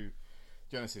cutbacks to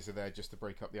Genesis are there just to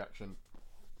break up the action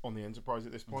on the Enterprise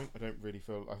at this point. I don't really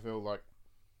feel. I feel like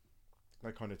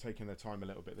they're kind of taking their time a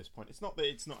little bit at this point. It's not that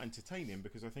it's not entertaining,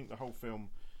 because I think the whole film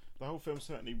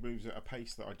certainly moves at a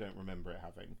pace that I don't remember it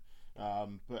having.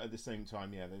 But at the same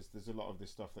time, yeah, there's a lot of this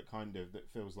stuff that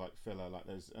feels like filler. Like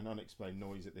there's an unexplained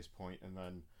noise at this point, and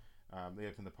then they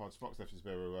open the pod. Spock's left his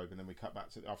burial robe, and then we cut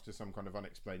back to after some kind of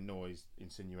unexplained noise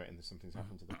insinuating that something's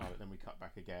happened to the pilot. Then we cut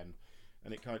back again,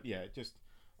 and it kind of, it just,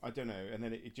 I don't know, and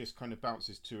then it just kind of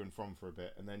bounces to and from for a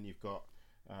bit, and then you've got.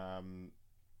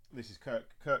 This is Kirk.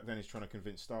 Kirk then is trying to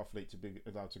convince Starfleet to be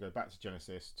allowed to go back to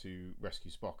Genesis to rescue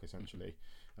Spock, essentially,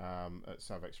 at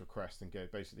Saavik's request, and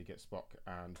basically get Spock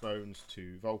and Bones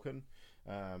to Vulcan.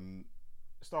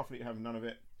 Starfleet have none of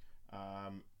it,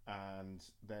 and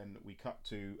then we cut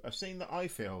to a scene that I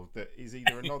feel that is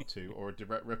either a nod to or a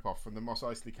direct rip-off from the Mos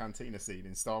Eisley Cantina scene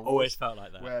in Star Wars. Always felt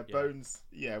like that. Where Bones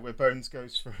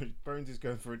is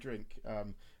going for a drink,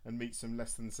 and meets some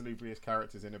less than salubrious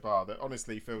characters in a bar. That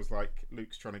honestly feels like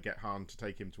Luke's trying to get Han to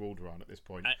take him to Alderaan at this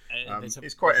point.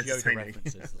 It's quite entertaining. Yoda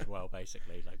references as well,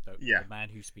 basically, like the man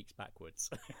who speaks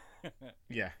backwards.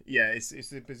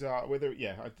 It's a bizarre.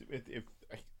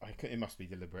 It must be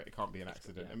deliberate. It can't be an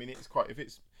accident. I mean, it's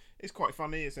quite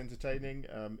funny. It's entertaining.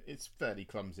 It's fairly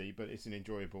clumsy, but it's an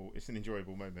enjoyable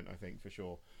moment, I think, for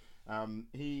sure.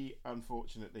 He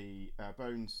unfortunately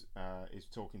Bones is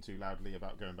talking too loudly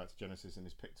about going back to Genesis and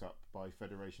is picked up by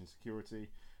Federation security.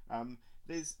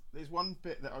 There's one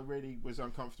bit that I really was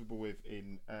uncomfortable with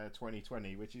in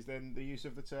 2020, which is then the use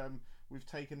of the term "we've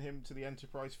taken him to the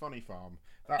Enterprise funny farm."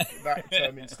 That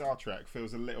term in Star Trek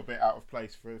feels a little bit out of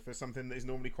place for something that is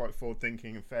normally quite forward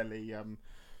thinking and fairly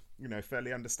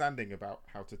fairly understanding about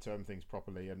how to term things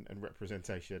properly and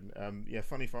representation.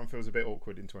 Funny farm feels a bit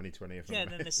awkward in 2020. And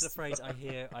then this is the phrase I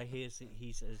hear.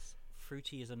 He's as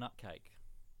fruity as a nutcake.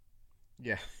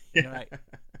 Yeah.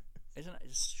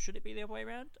 Should it be the other way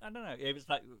around? I don't know. It was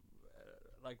like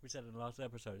we said in the last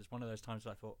episode. It's one of those times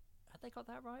I thought, had they got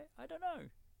that right? I don't know.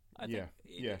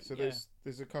 So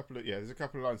there's a couple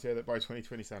of lines here that by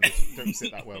 2020 standards don't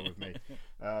sit that well with me.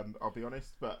 I'll be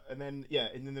honest. But and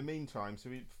in the meantime, so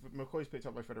McCoy's picked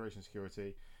up by Federation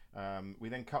security. We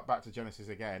then cut back to Genesis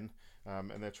again,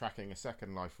 and they're tracking a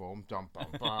second life form. Dum bum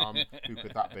bum. Who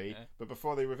could that be? But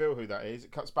before they reveal who that is,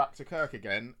 it cuts back to Kirk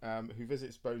again, who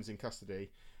visits Bones in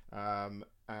custody,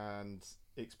 and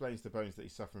explains to Bones that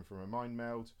he's suffering from a mind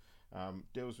meld.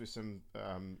 Deals with some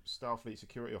Starfleet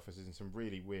security officers in some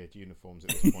really weird uniforms at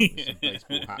this point, with some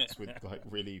baseball hats with like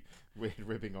really weird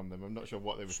ribbing on them. I'm not sure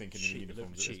what they were thinking in the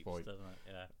uniforms at this point.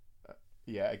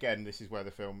 Again, this is where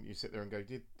the film, you sit there and go,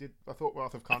 did I thought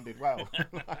Wrath of Khan did well?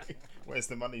 Where's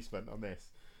the money spent on this?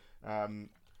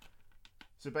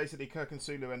 So basically, Kirk and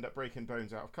Sulu end up breaking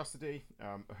Bones out of custody.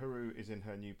 Uhuru is in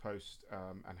her new post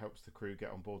and helps the crew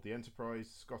get on board the Enterprise.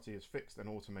 Scotty has fixed and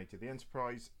automated the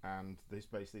Enterprise, and this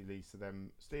basically leads to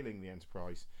them stealing the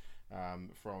Enterprise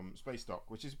from Space Dock,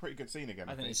 which is a pretty good scene again.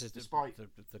 I think this is despite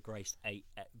the greatest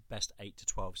best 8 to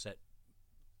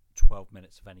 12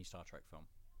 minutes of any Star Trek film.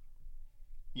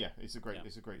 Yeah, it's a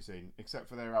great scene, except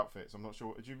for their outfits. I'm not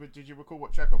sure. Did you recall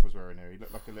what Chekhov was wearing here? He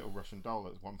looked like a little Russian doll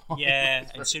at one point. Yeah,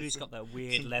 and Sulu's got that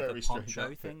weird leather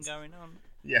poncho thing going on.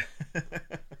 Yeah.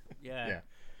 Yeah.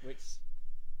 Which,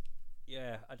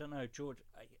 I don't know, George.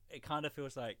 It kind of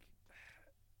feels like,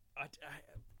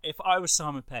 if I was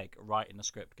Simon Pegg writing the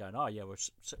script, going, "Oh yeah, well,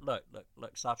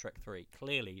 look, Star Trek 3.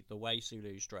 Clearly, the way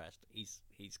Sulu's dressed, he's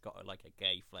got like a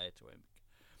gay flair to him."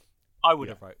 I would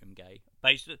have wrote him gay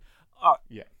based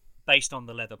on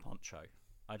the leather poncho.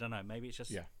 I don't know. Maybe it's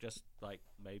just like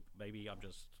maybe I'm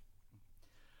just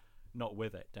not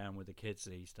with it. Down with the kids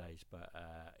these days. But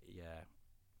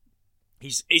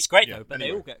he's great though. But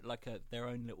they all get like their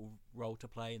own little role to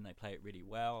play, and they play it really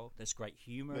well. There's great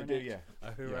humour in it.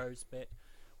 Uhuro's bit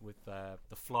with the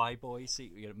Flyboy,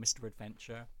 Mr.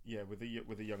 Adventure. Yeah, with the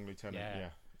young lieutenant. Yeah.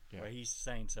 Where he's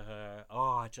saying to her,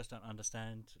 "Oh, I just don't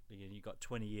understand. You got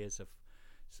 20 years of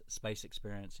space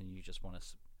experience, and you just want to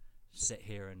sit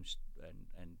here and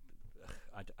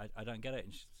I don't get it."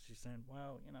 And she's saying,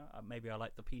 "Well, maybe I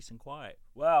like the peace and quiet.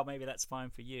 Well, maybe that's fine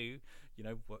for you,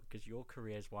 because your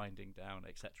career's winding down,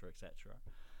 etc., etc."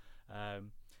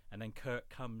 And then Kirk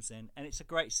comes in, and it's a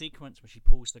great sequence where she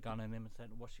pulls the gun on him and said,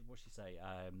 "What's she say?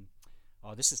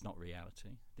 Oh, this is not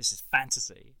reality. This is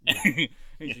fantasy."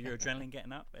 Your adrenaline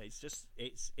getting up. It's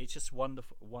just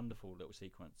wonderful little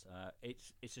sequence.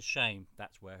 It's a shame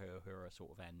that's where her sort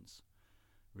of ends,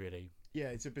 really. Yeah,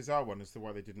 it's a bizarre one as to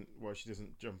why she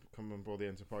doesn't come on board the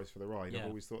Enterprise for the ride. I've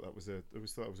always thought that was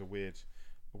a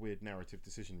weird narrative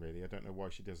decision. Really, I don't know why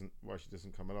she doesn't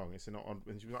come along. It's not on.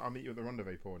 And she was like, "I'll meet you at the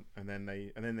rendezvous point," and then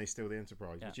they steal the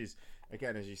Enterprise, which is,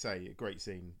 again, as you say, a great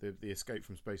scene. The escape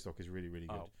from Space Dock is really, really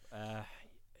good.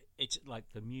 It's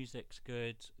like the music's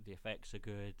good, the effects are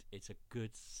good. It's a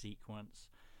good sequence.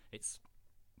 It's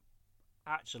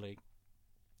actually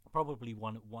probably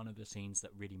one of the scenes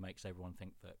that really makes everyone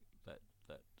think that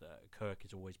Kirk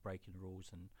is always breaking the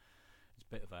rules and is a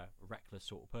bit of a reckless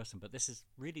sort of person. But this is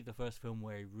really the first film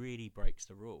where he really breaks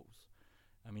the rules.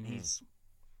 I mean, he's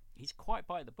quite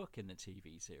by the book in the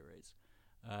TV series,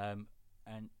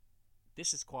 and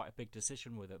this is quite a big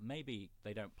decision with it. Maybe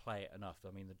they don't play it enough.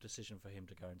 I mean, the decision for him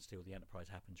to go and steal the Enterprise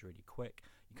happens really quick.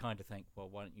 You kind of think, well,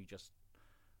 why don't you just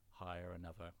hire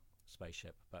another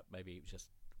spaceship? But maybe it was just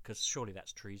because surely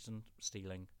that's treason,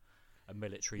 stealing a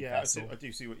military vessel. I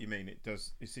do see what you mean. It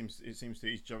does. It seems to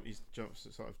he's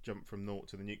jumped from naught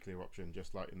to the nuclear option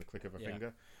just like in the click of a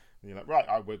finger. And you're like,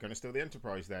 right, we're going to steal the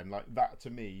Enterprise then. Like that to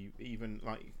me, even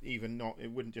not,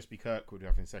 it wouldn't just be Kirk would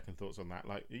having second thoughts on that.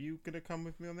 Like, are you going to come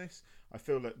with me on this? I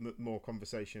feel that more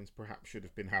conversations perhaps should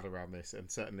have been had around this,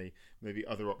 and certainly maybe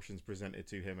other options presented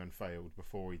to him and failed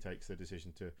before he takes the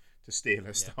decision to steal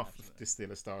a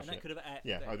steal a starship. And that could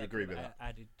have I'd agree with that.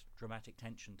 Added dramatic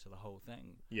tension to the whole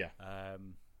thing. Yeah.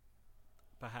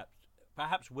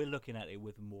 Perhaps we're looking at it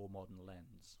with a more modern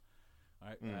lens.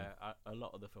 Right? A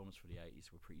lot of the films for the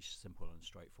 80s were pretty simple and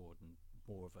straightforward, and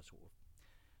more of a sort of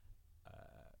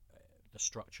the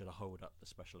structure to hold up the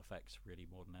special effects really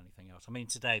more than anything else. I mean,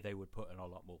 today they would put in a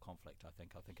lot more conflict. I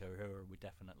think Uhura would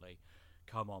definitely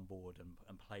come on board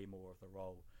and play more of the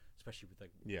role, especially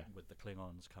with the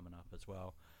Klingons coming up as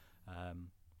well.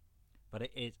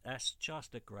 But that's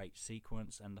just a great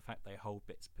sequence, and the fact they hold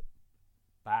bits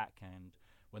back, and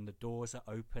when the doors are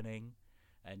opening.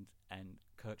 And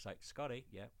Kirk's like, "Scotty,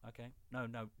 yeah, okay, no,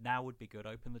 now would be good.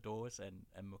 Open the doors." And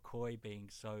McCoy being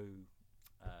so,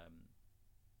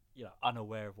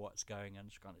 unaware of what's going on,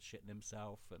 just kind of shitting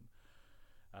himself.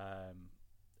 And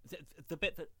the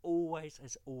bit that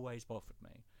has always bothered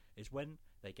me is when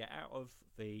they get out of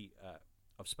the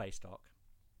of Space Dock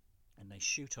and they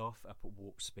shoot off up at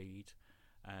warp speed,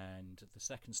 and the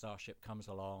second starship comes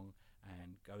along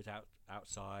and goes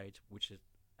outside,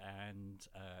 and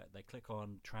they click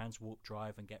on transwarp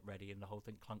drive and get ready, and the whole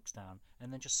thing clunks down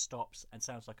and then just stops and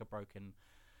sounds like a broken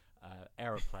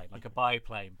aeroplane, like a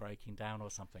biplane breaking down or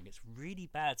something. It's really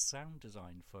bad sound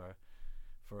design for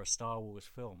a Star Wars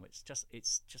film. It's just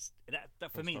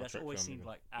that for me that's always seemed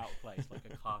like out of place, like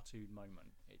a cartoon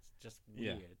moment. It's just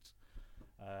weird.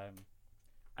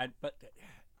 But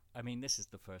I mean, this is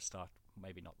the first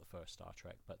maybe not the first Star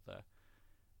Trek, but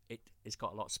it's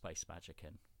got a lot of space magic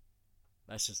in.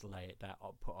 Let's just lay it down.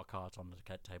 I'll put our cards on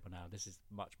the table now. This is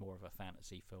much more of a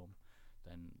fantasy film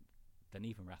than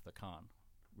even Wrath of Khan,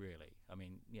 really. I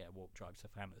mean, yeah, warp drive's a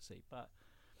fantasy, but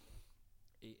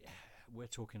we're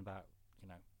talking about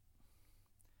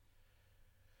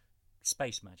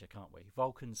space magic, aren't we?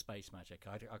 Vulcan space magic.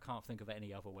 I can't think of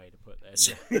any other way to put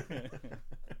this.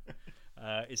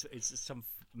 It's some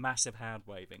massive hand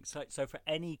waving. So for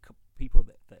any people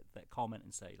that comment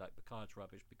and say like Picard's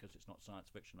rubbish because it's not science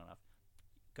fiction enough,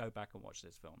 go back and watch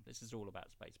this film. This is all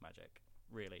about space magic,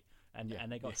 really. And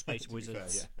they got space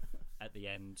wizards at the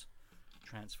end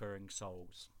transferring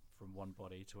souls from one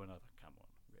body to another. Come on,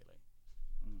 really.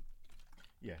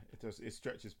 Yeah, it does. It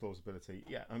stretches plausibility.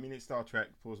 Yeah, I mean it's Star Trek,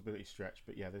 plausibility stretch,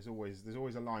 but yeah, there's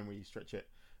always a line where you stretch it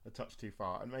a touch too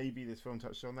far, and maybe this film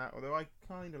touched on that. Although I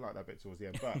kind of like that bit towards the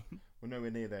end, but we're nowhere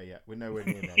near there yet. We're not.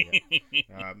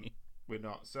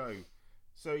 So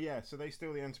they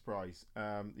steal the Enterprise.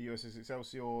 The USS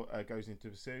Excelsior goes into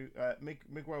pursuit.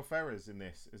 Miguel Ferrer's in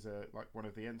this as like one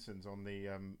of the ensigns on the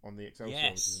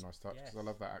Excelsior, which is a nice touch because I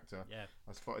love that actor. Yeah.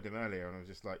 I spotted him earlier, and I was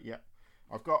just like, yeah.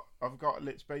 I've got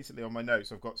basically on my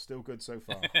notes. I've got still good so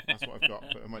far. That's what I've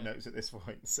got put in my notes at this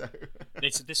point. So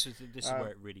this is where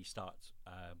it really starts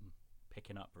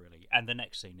picking up, really, and the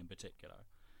next scene in particular.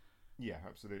 Yeah,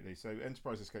 absolutely. So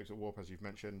Enterprise escapes at warp, as you've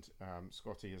mentioned.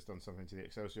 Scotty has done something to the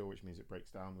Excelsior, which means it breaks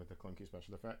down with a clunky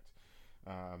special effect.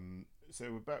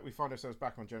 So we find ourselves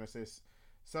back on Genesis.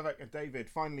 Savak and David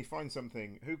finally find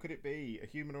something. Who could it be? A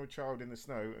human or a child in the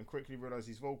snow, and quickly realise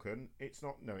he's Vulcan. It's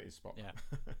not. No, it is Spock. Yeah.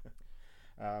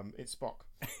 It's Spock,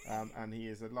 and he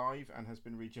is alive and has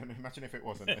been regenerated. Imagine if it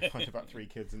wasn't. They find about 3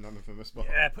 kids and none of them are Spock.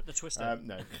 Yeah, put the twist in.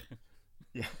 No.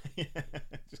 Yeah,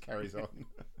 just carries on.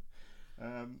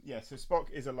 So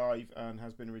Spock is alive and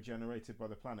has been regenerated by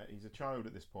the planet. He's a child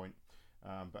at this point,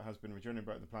 but has been regenerated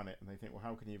by the planet, and they think, well,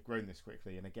 how can he have grown this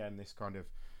quickly? And again, this kind of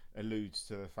alludes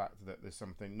to the fact that there's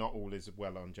something, not all is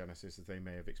well on Genesis as they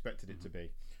may have expected it to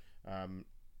be.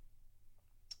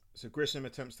 So Grissom the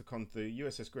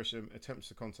USS Grissom attempts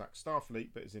to contact Starfleet,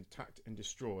 but is attacked and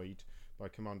destroyed by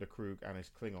Commander Krug and his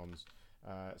Klingons.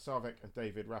 Sarvek and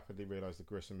David rapidly realise that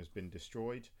Grissom has been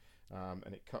destroyed,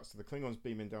 and it cuts to the Klingons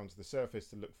beaming down to the surface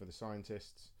to look for the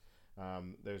scientists.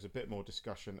 There's a bit more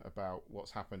discussion about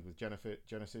what's happened with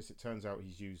Genesis. It turns out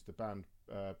he's used the banned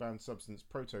substance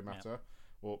protomatter,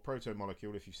 or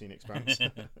proto-molecule if you've seen Expanse,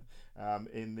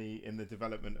 in the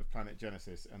development of Planet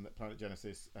Genesis, and that Planet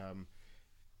Genesis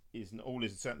is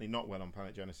certainly not well on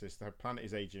Planet Genesis. The planet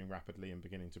is aging rapidly and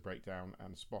beginning to break down,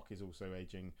 and Spock is also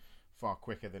aging far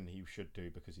quicker than he should do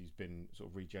because he's been sort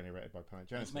of regenerated by Planet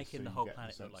Genesis. It's making the whole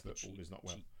planet look like a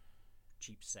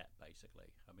cheap set,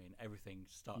 basically. I mean, everything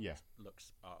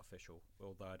looks artificial,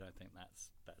 although I don't think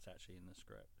that's actually in the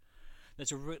script. There's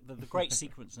the great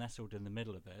sequence nestled in the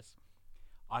middle of this.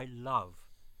 I love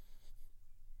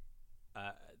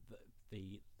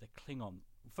the Klingon.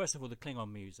 First of all, the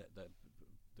Klingon music, the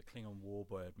Klingon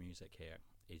warbird music here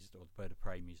or the bird of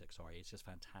prey music. Sorry, it's just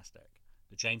fantastic.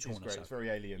 The James Horner stuff. It's very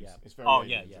Aliens. Yeah. It's very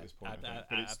Aliens at this point, but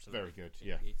it's absolutely. Very good.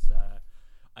 Yeah.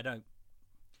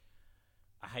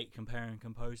 I hate comparing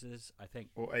composers. I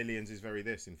think. Well, Aliens is very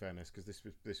this, in fairness, because this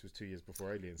was 2 years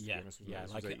before Aliens. Yeah, this was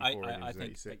 84, I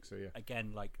think 86. So yeah.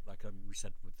 Again, like we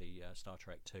said with the Star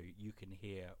Trek 2, you can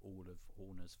hear all of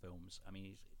Horner's films. I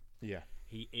mean,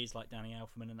 he is like Danny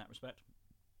Elfman in that respect.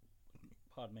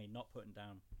 Pardon me, not putting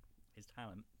down his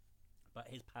talent, but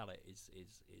his palette is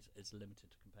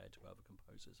limited compared to other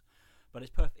composers. But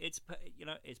it's perfect. It's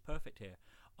perfect here.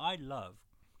 I love,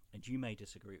 and you may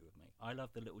disagree with me, I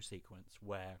love the little sequence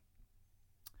where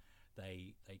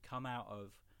they come out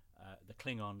of the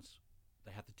Klingons.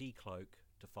 They have to decloak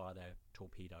to fire their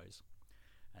torpedoes,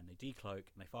 and they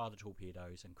decloak and they fire the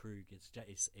torpedoes. And Krug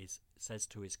says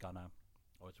to his gunner,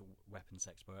 or his weapons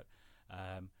expert,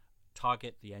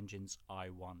 target the engines. I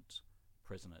want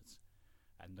prisoners.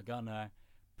 And the gunner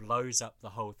blows up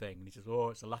the whole thing, and he says, "Oh,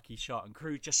 it's a lucky shot." And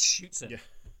Krug just shoots him. Yeah.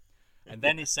 And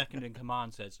then his second in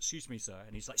command says, "Excuse me, sir,"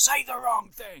 and he's like, "Say the wrong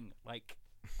thing." Like,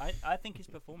 I think his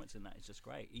performance in that is just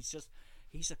great. He's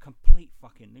a complete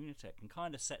fucking lunatic, and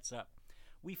kind of sets up.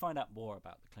 We find out more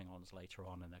about the Klingons later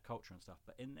on and their culture and stuff,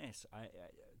 but in this,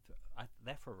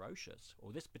 they're ferocious,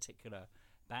 or this particular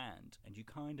band, and you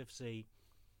kind of see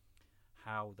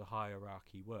how the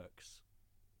hierarchy works.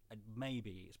 And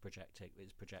maybe it's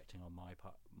projecting on my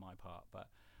part, but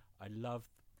I love.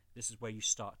 This is where you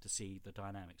start to see the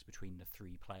dynamics between the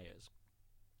 3 players,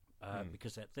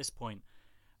 because at this point,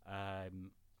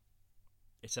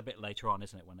 it's a bit later on,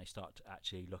 isn't it, when they start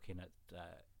actually looking at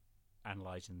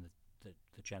analysing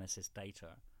the Genesis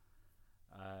data.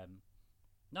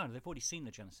 No, they've already seen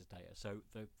the Genesis data. So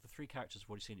the 3 characters have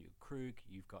already seen it. You've Krug,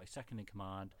 you've got a second in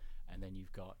command, and then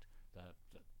you've got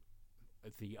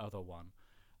the other one.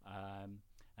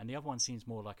 And the other one seems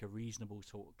more like a reasonable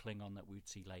sort of Klingon that we'd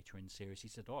see later in the series. He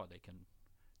said, "Oh, they can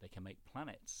make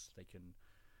planets. They can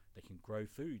they can grow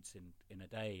foods in a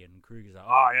day, and Kruger's like,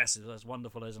 oh yes, that's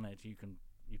wonderful, isn't it?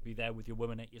 You'd be there with your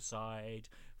woman at your side,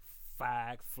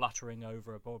 fag fluttering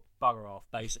over a bugger off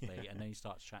basically, and then he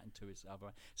starts chatting to his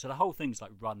other. So the whole thing's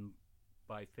like run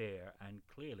by fear, and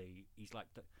clearly he's like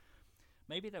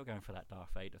maybe they were going for that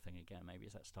Darth Vader thing again. Maybe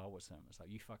it's that Star Wars thing. It's like,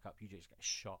 you fuck up, you just get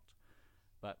shot.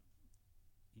 But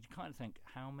you kind of think,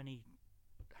 how many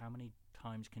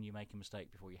times can you make a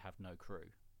mistake before you have no crew?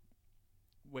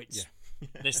 Which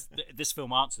this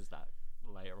film answers that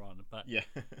later on. But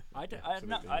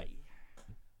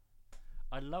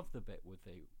I love the bit with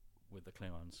the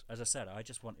Klingons. As I said, I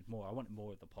just wanted more. I wanted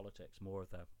more of the politics, more of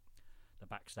the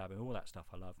backstabbing, all that stuff.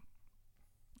 I love.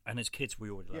 And as kids, we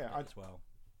already loved it as well.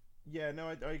 Yeah, no,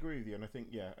 I agree with you, and I think,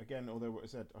 again, although what I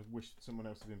said, I wish someone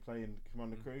else had been playing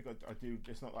Commander Krug. I do.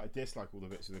 It's not that I dislike all the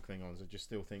bits of the Klingons. I just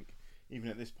still think, even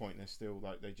at this point, they're still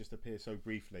like, they just appear so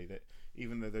briefly that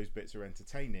even though those bits are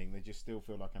entertaining, they just still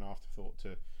feel like an afterthought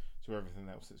to everything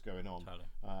else that's going on. Totally.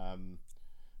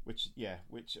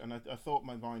 And I thought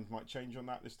my mind might change on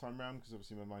that this time round, because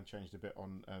obviously my mind changed a bit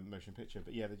on motion picture.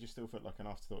 But yeah, they just still felt like an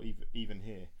afterthought, even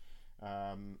here.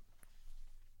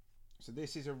 So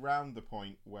this is around the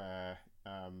point where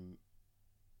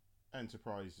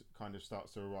Enterprise kind of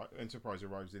starts to arrive. Enterprise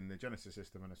arrives in the Genesis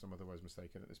system, unless I'm otherwise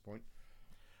mistaken at this point.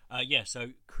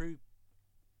 So crew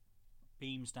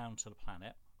beams down to the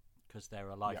planet because there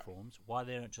are life forms. Why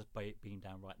they don't just beam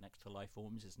down right next to life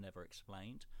forms is never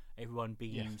explained. Everyone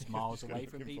beams miles away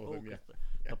from people.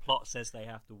 The plot says they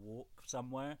have to walk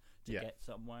somewhere to get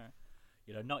somewhere.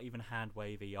 You know, not even hand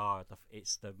wave ER.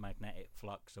 It's the magnetic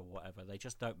flux or whatever. They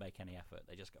just don't make any effort.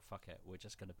 They just go, fuck it. We're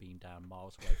just going to beam down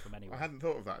miles away from anywhere. I hadn't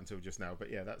thought of that until just now, but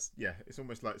it's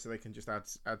almost like so they can just add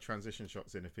transition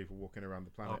shots in if people walking around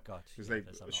the planet. Oh god, because they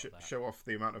show off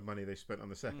the amount of money they spent on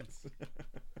the sets.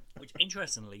 Which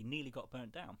interestingly nearly got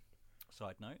burnt down.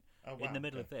 Side note: in the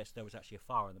middle of this, there was actually a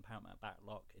fire in the Paramount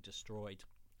backlock. It destroyed,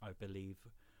 I believe,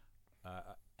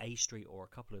 A Street or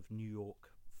a couple of New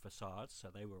York facades, so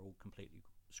they were all completely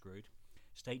screwed.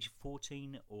 Stage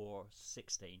 14 or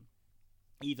 16,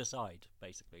 either side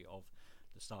basically of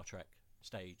the Star Trek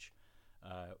stage,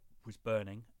 was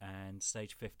burning, and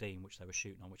stage 15, which they were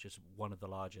shooting on, which is one of the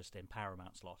largest in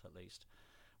Paramount's lot at least,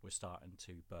 was starting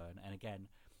to burn. And again,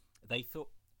 they thought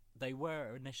they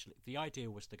were initially, the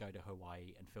idea was to go to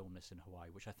Hawaii and film this in Hawaii,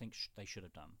 which I think they should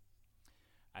have done.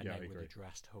 And they would have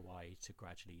addressed Hawaii to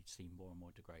gradually seem more and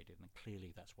more degraded, and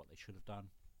clearly that's what they should have done.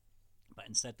 But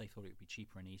instead, they thought it would be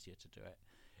cheaper and easier to do it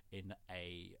in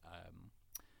a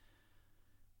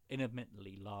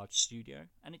intermittently large studio,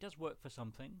 and it does work for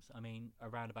some things. I mean,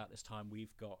 around about this time,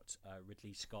 we've got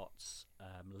Ridley Scott's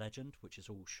Legend, which is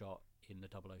all shot in the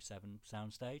 007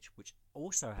 soundstage, which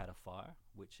also had a fire.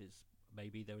 Which is,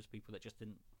 maybe there was people that just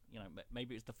didn't,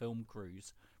 maybe it was the film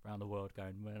crews around the world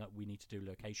going, well, we need to do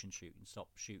location shoot and stop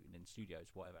shooting in studios,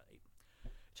 whatever. It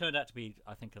turned out to be,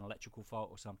 I think, an electrical fault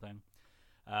or something.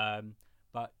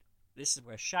 But this is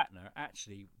where Shatner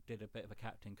actually did a bit of a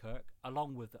Captain Kirk,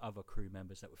 along with the other crew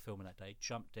members that were filming that day,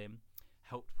 jumped in,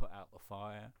 helped put out the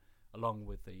fire, along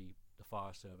with the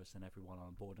fire service and everyone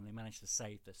on board, and they managed to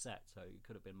save the set, so it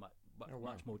could have been much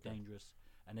more dangerous.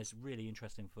 And there's really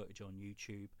interesting footage on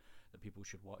YouTube that people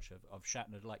should watch of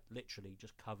Shatner, like literally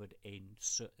just covered in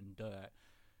soot and dirt,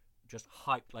 just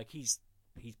hyped, like he's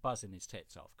buzzing his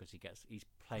tits off because he's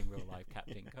playing real life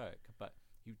Captain Kirk, but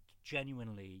he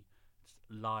genuinely,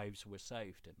 lives were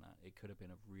saved in that. It could have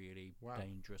been a really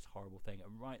dangerous, horrible thing,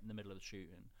 and right in the middle of the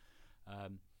shooting.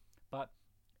 But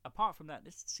apart from that,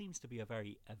 this seems to be a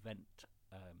very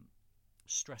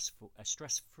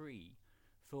stress-free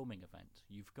filming event.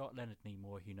 You've got Leonard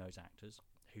Nimoy, who knows actors,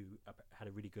 who had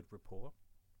a really good rapport.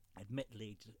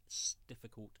 Admittedly, it's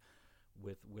difficult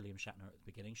with William Shatner at the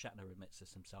beginning. Shatner admits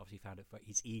this himself. He found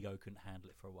his ego couldn't handle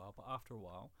it for a while, but after a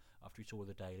while, after he saw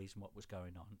the dailies and what was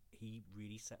going on, he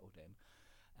really settled in.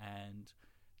 And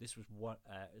this was what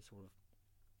sort of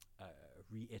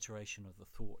reiteration of the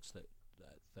thoughts that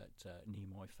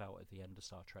Nimoy felt at the end of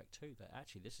Star Trek 2, that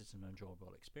actually this is an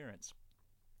enjoyable experience.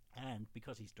 And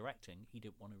because he's directing, he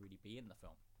didn't want to really be in the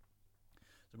film.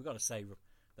 So we've got to say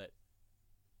that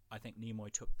I think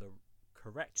Nimoy took the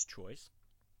correct choice,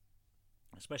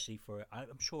 especially for,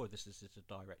 I'm sure this is a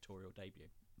directorial debut,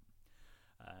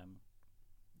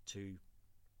 to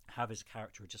have his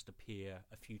character just appear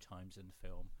a few times in the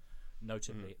film,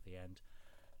 notably at the end,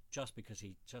 just because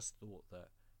he just thought that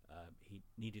he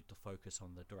needed to focus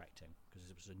on the directing, because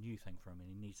it was a new thing for him and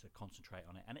he needs to concentrate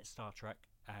on it. And it's Star Trek,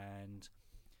 and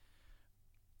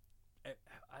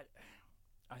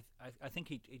I think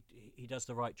he does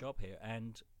the right job here,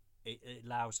 and it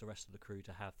allows the rest of the crew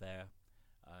to have their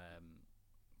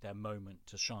their moment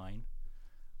to shine.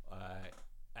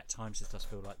 At times, this does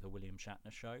feel like the William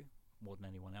Shatner show more than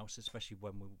anyone else, especially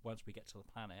once we get to the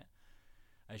planet.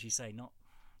 As you say,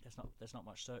 there's not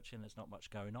much searching. There's not much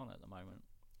going on at the moment.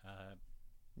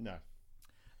 No.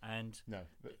 And no.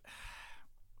 But...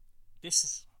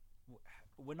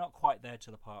 we're not quite there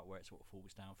to the part where it sort of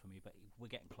falls down for me, but we're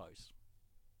getting close.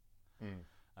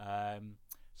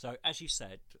 So as you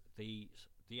said, the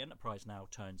Enterprise now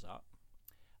turns up,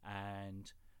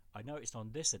 and I noticed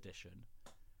on this edition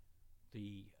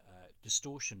the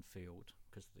distortion field,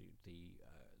 because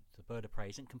the bird of prey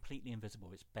isn't completely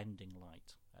invisible, it's bending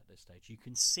light at this stage. You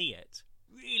can see it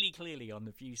really clearly on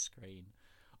the view screen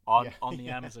on the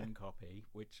Amazon copy,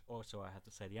 which also I have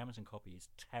to say the Amazon copy is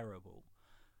terrible.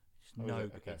 It's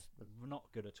it's not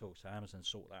good at all, so Amazon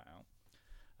sort that out.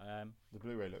 The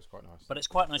Blu-ray looks quite nice, but it's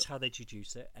quite nice how they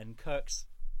deduce it, and Kirk's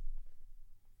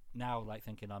now like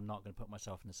thinking, I'm not going to put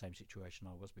myself in the same situation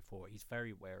I was before. He's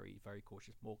very wary, very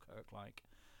cautious, more Kirk-like.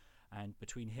 And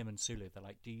between him and Sulu, they're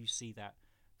like, do you see that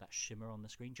shimmer on the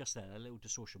screen? Just there, a little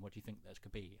distortion. What do you think that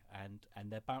could be? And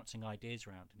they're bouncing ideas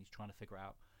around, and he's trying to figure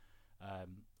out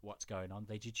what's going on.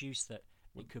 They deduce that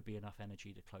it could be enough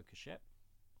energy to cloak a ship.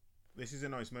 This is a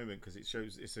nice moment because it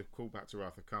shows it's a callback to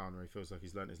Wrath of Khan, where he feels like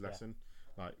he's learnt his lesson.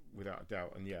 Like, without a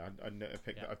doubt. And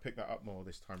I picked that up more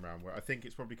this time around, where I think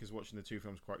it's probably because watching the two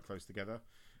films quite close together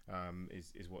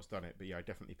is what's done it. But I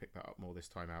definitely picked that up more this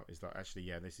time out. Is like,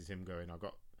 actually, this is him going, I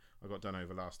got done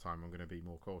over last time, I'm going to be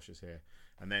more cautious here.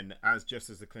 And then just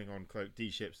as the Klingon cloak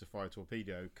de-ships to fire a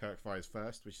torpedo, Kirk fires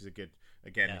first, which is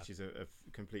which is a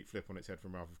complete flip on its head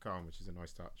from Wrath of Khan, which is a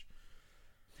nice touch.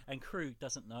 And Crew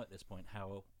doesn't know at this point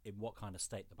in what kind of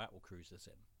state the battle cruiser's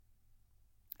in.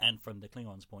 And from the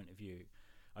Klingons' point of view,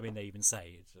 I mean, they even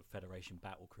say it's a Federation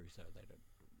battle cruiser. They don't,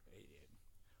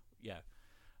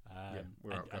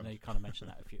 and they kind of mention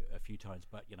that a few times.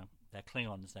 But they're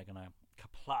Klingons. They're gonna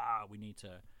kapla. We need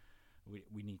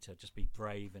to just be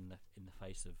brave in the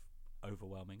face of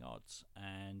overwhelming odds.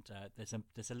 And there's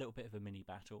a little bit of a mini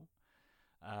battle.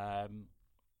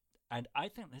 And I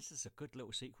think this is a good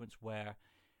little sequence where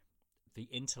the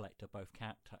intellect of both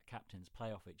captains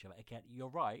play off each other. Again, you're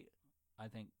right.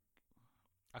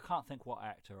 I can't think what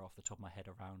actor off the top of my head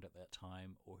around at that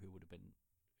time, or who would have been,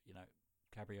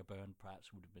 Gabrielle Byrne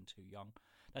perhaps would have been too young.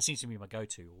 That seems to be my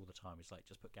go-to all the time. It's like,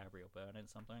 just put Gabrielle Byrne in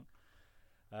something.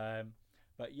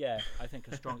 But yeah, I think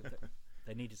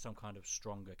they needed some kind of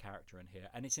stronger character in here.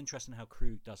 And it's interesting how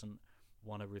Krug doesn't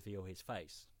want to reveal his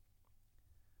face.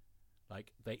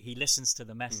 Like, he listens to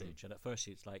the message, and at first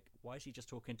it's like, why is he just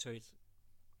talking to his...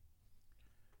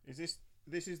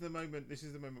 This is the moment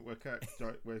where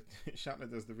where Shatner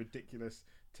does the ridiculous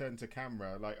turn to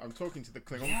camera, like, I'm talking to the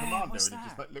Klingon commander, and he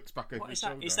just like looks back over his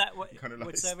shoulder. Is that what? Kind of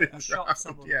like was there a shot of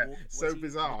someone so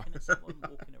bizarre. Someone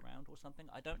walking around or something?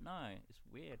 I don't know. It's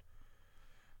weird.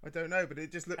 I don't know, but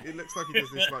it looks like he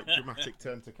does this like dramatic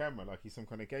turn to camera, like he's some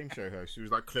kind of game show host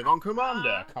who's like, Klingon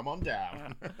commander, come on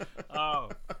down. Oh.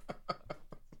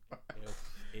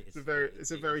 It's a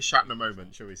very Shatner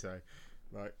moment, shall we say?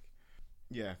 Like,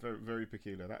 yeah, very, very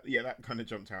peculiar. That kind of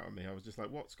jumped out at me. I was just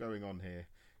like, what's going on here?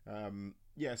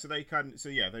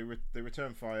 They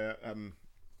return fire.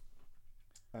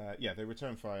 They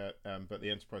return fire, but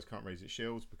the Enterprise can't raise its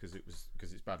shields because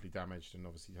it's badly damaged and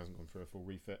obviously hasn't gone through a full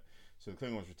refit. So the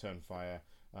Klingons return fire,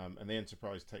 and the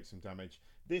Enterprise takes some damage.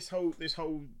 This whole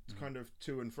kind of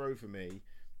to and fro for me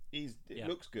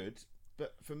looks good,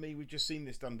 but for me, we've just seen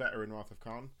this done better in Wrath of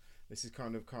Khan. This is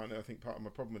kind of I think part of my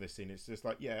problem with this scene. It's just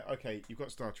like, okay, you've got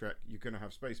Star Trek, you're going to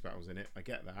have space battles in it. I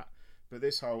get that. But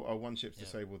this whole, one ship's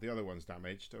disabled, the other one's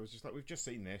damaged. I was just like, we've just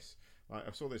seen this. Like,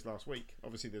 I saw this last week.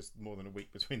 Obviously, there's more than a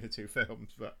week between the two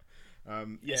films, but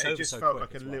it just felt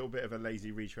like a little bit of a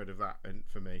lazy retread of that, and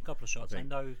for me, a couple of shots. I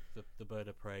know the Bird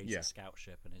of Prey is a scout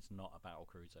ship and it's not a battle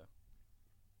cruiser.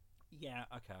 Yeah,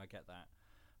 okay, I get that,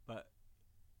 but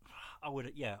I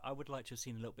would like to have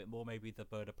seen a little bit more. Maybe the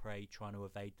Bird of Prey trying to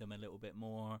evade them a little bit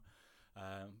more,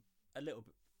 a little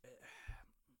bit.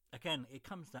 Again,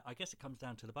 I guess it comes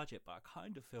down to the budget, but I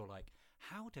kind of feel like,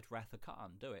 how did Wrath of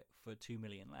Khan do it for $2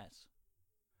 million less?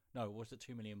 No, was it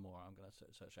 $2 million more? I'm going to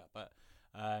search that. But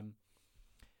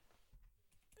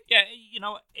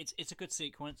it's a good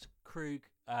sequence. Krug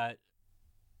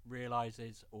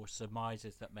realizes or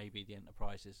surmises that maybe the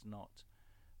Enterprise is not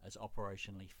as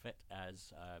operationally fit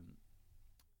as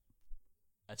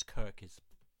Kirk is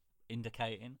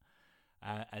indicating,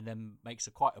 and then makes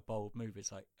quite a bold move.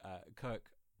 It's like Kirk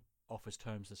offers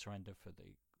terms of surrender for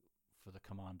the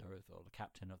commander or the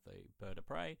captain of the Bird of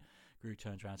Prey. Gru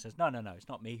turns around and says, no, it's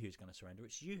not me who's going to surrender,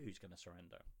 it's you who's going to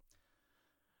surrender.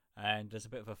 And there's a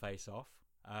bit of a face-off,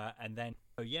 and then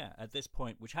So yeah, at this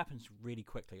point, which happens really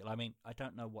quickly. I mean, I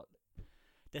don't know what.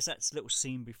 There's that little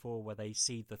scene before where they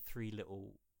see the 3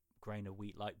 little grain of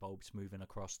wheat light bulbs moving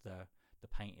across the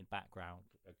painted background.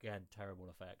 Again, terrible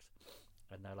effects.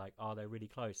 And they're like, oh, they're really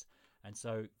close. And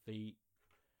so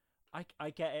I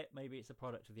get it. Maybe it's a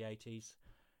product of the 80s.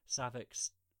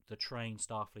 Savik's the trained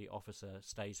Starfleet officer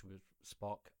stays with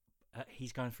Spock.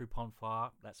 He's going through Pon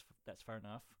farr. That's fair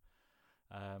enough.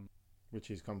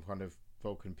 Which is kind of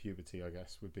Vulcan puberty, I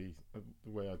guess, would be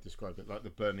the way I'd describe it, like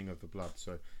the burning of the blood.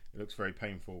 So it looks very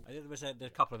painful. There's a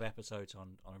couple of episodes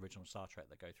on original Star Trek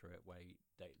that go through it where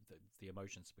the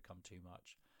emotions become too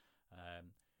much.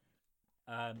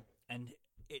 And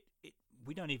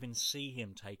we don't even see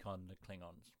him take on the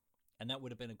Klingons. And that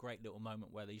would have been a great little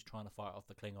moment where he's trying to fight off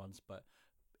the Klingons, but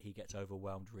he gets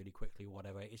overwhelmed really quickly or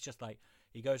whatever. It's just like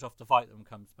he goes off to fight them,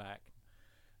 comes back,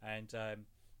 and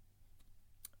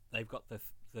they've got the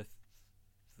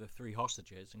 3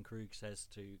 hostages, and Krug says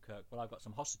to Kirk, well, I've got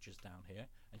some hostages down here,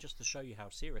 and just to show you how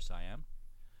serious I am,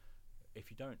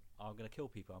 if you don't, I'm going to kill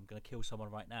people. I'm going to kill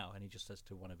someone right now. And he just says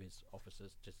to one of his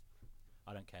officers, just,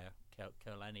 I don't care,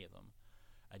 kill any of them.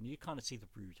 And you kind of see the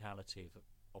brutality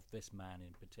of this man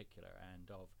in particular, and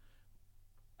of,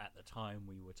 at the time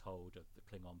we were told, of the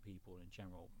Klingon people in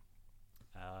general.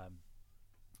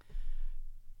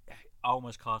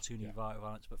 Almost cartoony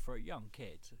violence, but for a young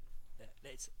kid,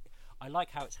 I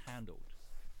like how it's handled.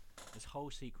 This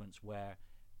whole sequence where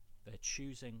they're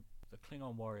choosing, the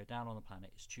Klingon warrior down on the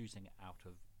planet is choosing out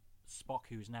of Spock,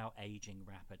 who's now aging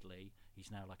rapidly.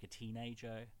 He's now like a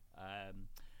teenager. As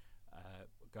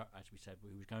we said,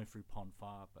 we was going through Pon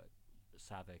farr, but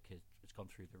Savik has gone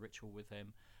through the ritual with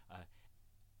him.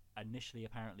 Initially,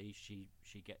 apparently, she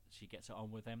gets it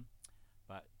on with him,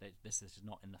 but this is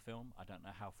not in the film. I don't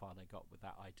know how far they got with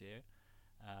that idea.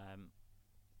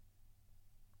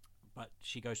 But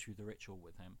she goes through the ritual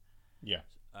with him. Yeah.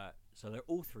 So they're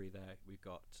all 3 there. We've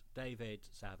got David,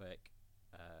 Savik,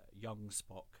 young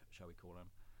Spock, shall we call him,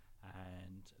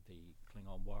 and the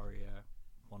Klingon warrior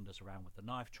wanders around with the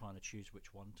knife trying to choose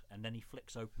which one. And then he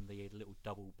flicks open the little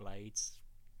double blades,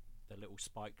 the little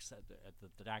spikes.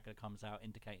 The dagger comes out,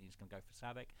 indicating he's going to go for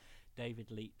Savik.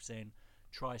 David leaps in,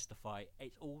 tries to fight.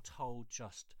 It's all told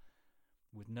just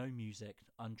with no music,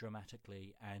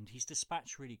 undramatically, and he's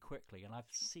dispatched really quickly. And I've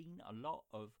seen a lot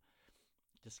of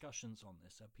discussions on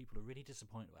this. People are really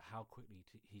disappointed about how quickly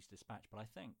he's dispatched. But I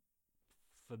think,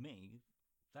 for me,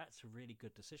 that's a really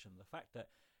good decision. The fact that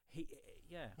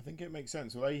I think it makes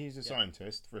sense. Well, he's a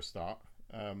scientist for a start,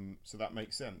 so that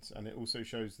makes sense, and it also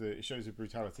shows the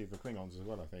brutality of the Klingons as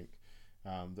well. I think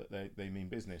that they mean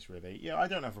business, really. Yeah, I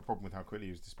don't have a problem with how quickly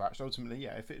he was dispatched. Ultimately,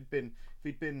 yeah, if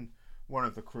he'd been one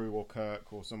of the crew or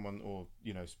Kirk or someone, or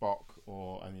Spock,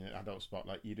 or adult Spock,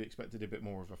 like, you'd expected a bit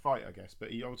more of a fight, I guess.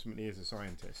 But he ultimately is a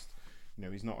scientist.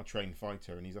 He's not a trained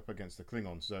fighter, and he's up against the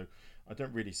Klingons. So I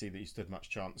don't really see that he stood much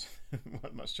chance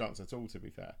at all, to be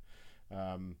fair.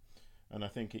 And I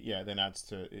think it then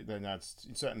adds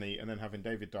certainly, and then having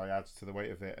David die adds to the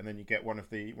weight of it. And then you get one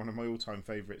of my all-time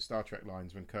favourite Star Trek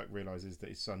lines when Kirk realises that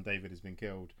his son David has been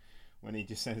killed, when he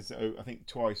just says, I think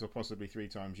twice or possibly 3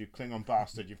 times, "You Klingon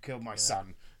bastard, you've killed my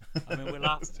son." I mean, we're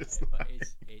laughing at it, but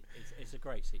it's a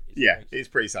great scene. It's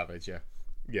pretty savage.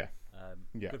 Yeah.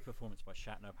 Good performance by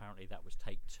Shatner. Apparently that was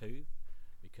take 2,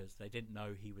 because they didn't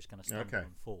know he was going to stumble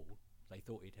and fall. They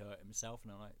thought he'd hurt himself,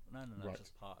 and I'm like, no, right. It's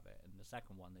just part of it. And the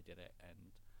second one, they did it, and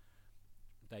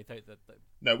they thought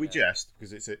that. We jest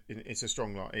because it's a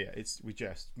strong line. Yeah, we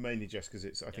jest mainly just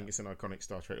because I think it's an iconic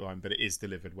Star Trek line, but it is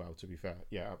delivered well. To be fair,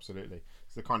 yeah, absolutely.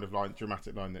 It's the kind of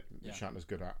dramatic line that Shatner's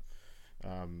good at.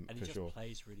 And he just sure.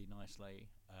 plays really nicely.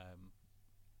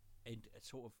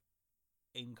 Sort of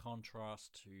in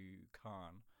contrast to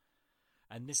Khan,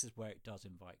 and this is where it does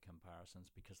invite comparisons,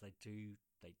 because they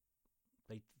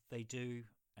do,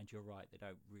 and you're right, they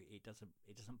don't. It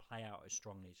doesn't play out as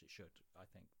strongly as it should. I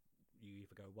think you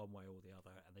either go one way or the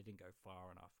other, and they didn't go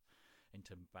far enough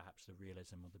into perhaps the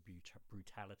realism or the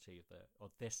brutality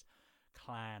of this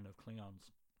clan of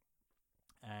Klingons.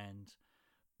 And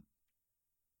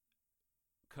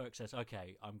Kirk says,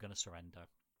 "Okay, I'm going to surrender.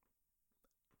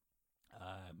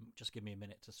 Just give me a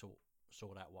minute to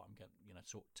sort out what I'm going.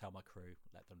 Tell my crew,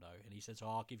 let them know." And he says,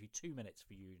 "I'll give you 2 minutes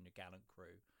for you and your gallant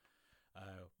crew,"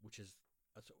 which is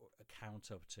a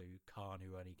counter to Khan,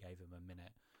 who only gave him a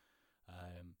minute.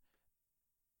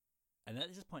 And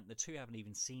at this point, the two haven't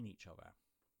even seen each other.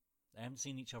 They haven't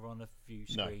seen each other on a view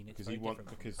screen. No,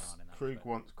 because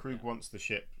Krug wants the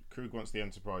ship. Krug wants the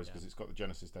Enterprise because it's got the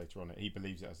Genesis data on it. He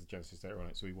believes it has the Genesis data on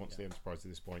it, so he wants the Enterprise at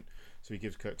this point. So he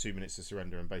gives Kirk 2 minutes to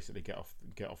surrender and basically get off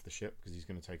the ship, because he's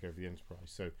going to take over the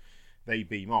Enterprise. So they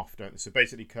beam off, don't they? So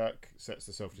basically, Kirk sets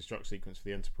the self-destruct sequence for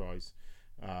the Enterprise.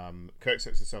 Kirk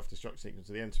sets the self-destruct sequence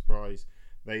for the Enterprise.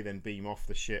 They then beam off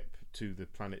the ship to the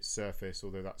planet's surface,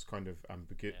 although that's kind of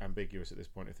ambiguous at this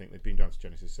point. I think they beam down to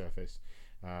Genesis' surface,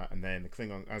 and then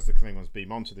as the Klingons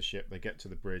beam onto the ship, they get to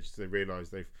the bridge. So they realise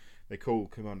they call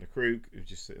Commander Krug, who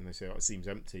just sit and they say, "Oh, it seems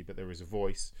empty," but there is a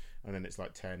voice, and then it's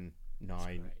like 10,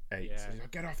 9, 8. Yeah. So he's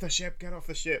like, "Get off the ship! Get off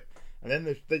the ship!" And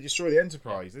then they destroy the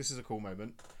Enterprise. This is a cool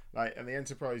moment. And the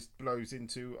Enterprise blows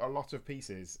into a lot of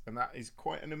pieces, and that is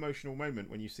quite an emotional moment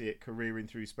when you see it careering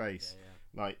through space,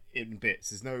 in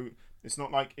bits. It's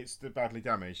not like it's badly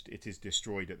damaged. It is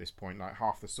destroyed at this point. Like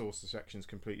half the saucer section's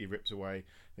completely ripped away.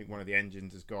 I think one of the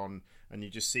engines is gone, and you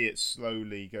just see it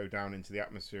slowly go down into the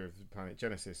atmosphere of the planet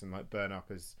Genesis and like burn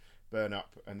up,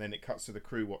 and then it cuts to the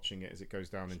crew watching it as it goes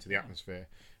down into the atmosphere,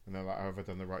 and they're like, "Oh, have I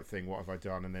done the right thing? What have I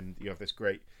done?" And then you have this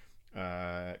great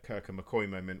Kirk and McCoy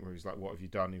moment where he's like, "What have you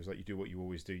done?" He was like, "You do what you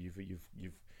always do.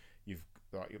 You've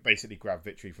like basically grabbed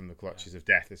victory from the clutches of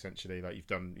death. Essentially, like you've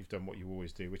done what you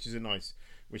always do," which is a nice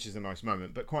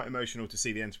moment, but quite emotional to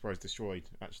see the Enterprise destroyed.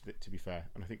 Actually, to be fair,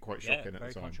 and I think quite shocking at the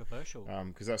time. Very controversial.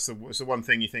 Because that's the one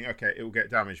thing you think, okay, it will get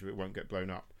damaged, but it won't get blown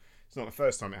up. It's not the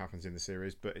first time it happens in the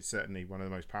series, but it's certainly one of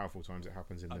the most powerful times it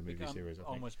happens in the movie series. I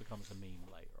think almost becomes a meme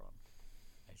later on.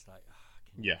 It's like,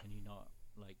 can you not,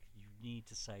 like, you need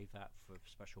to save that for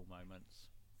special moments.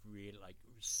 Really, like,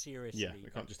 seriously. Yeah,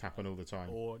 it can't just happen all the time.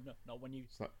 Or not when you.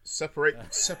 It's like separate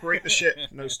the ship.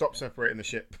 No, stop separating the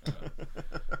ship.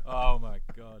 Oh my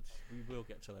god, we will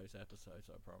get to those episodes,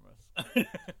 I promise.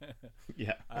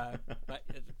 Yeah. But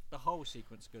the whole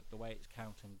sequence good. The way it's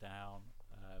counting down.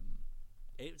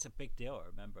 It's a big deal. I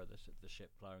remember the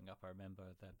ship blowing up. I remember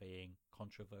there being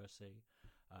controversy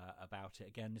about it.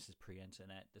 Again, this is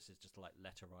pre-internet. This is just like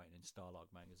letter writing in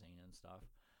Starlog magazine and stuff.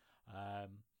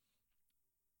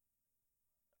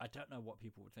 I don't know what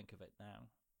people would think of it now.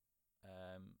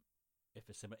 If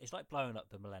it's like blowing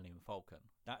up the Millennium Falcon.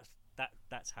 That's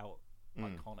how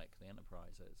iconic the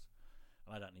Enterprise is.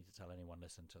 And I don't need to tell anyone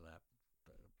listen to that.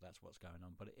 That's what's going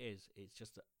on, but it's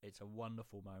a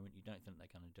wonderful moment. You don't think they're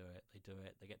going to do it. They do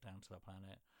it. They get down to the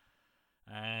planet,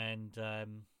 and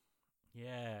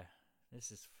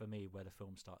this is for me where the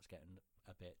film starts getting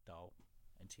a bit dull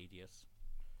and tedious.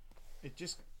 It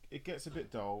gets a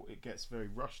bit dull. It gets very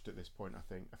rushed at this point. I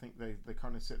think they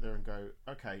kind of sit there and go,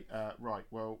 okay, right.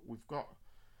 Well, we've got.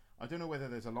 I don't know whether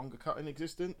there's a longer cut in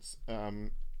existence.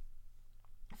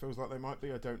 Feels like they might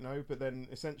be. I don't know. But then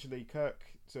essentially, Kirk.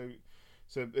 So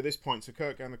at this point,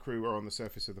 Kirk and the crew are on the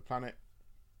surface of the planet.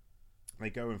 They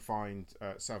go and find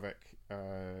Savek,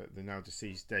 the now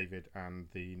deceased David, and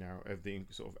the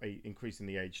sort of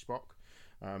increasingly aged Spock.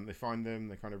 They find them.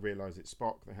 They kind of realise it's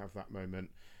Spock. They have that moment.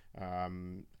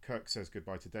 Kirk says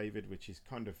goodbye to David, which is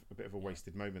kind of a bit of a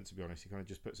wasted moment, to be honest. He kind of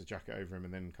just puts a jacket over him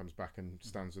and then comes back and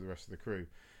stands with the rest of the crew.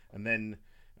 And then,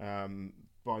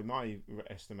 by my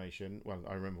estimation, well,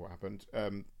 I remember what happened.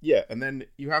 And then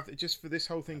you have, just for this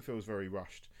whole thing feels very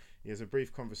rushed. He has a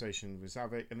brief conversation with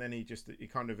Zavik, and then he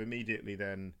kind of immediately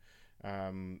then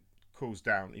calls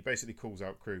down. He basically calls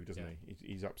out Krug, doesn't he?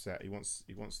 He's upset. He wants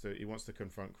to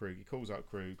confront Krug. He calls out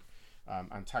Krug,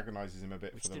 antagonises him a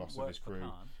bit for the loss of his crew.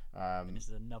 And this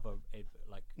is another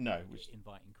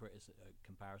inviting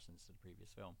comparisons to the previous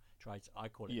film. I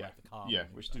call it like the Khan. Yeah,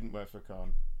 which didn't work for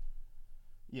Khan.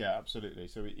 Yeah, absolutely.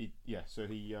 So he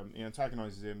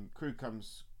antagonises him. Krug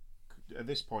comes at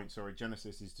this point. Sorry,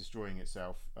 Genesis is destroying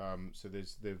itself. So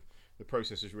there's the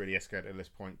process has really escalated at this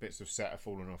point. Bits of set are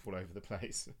falling off all over the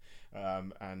place,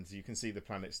 and you can see the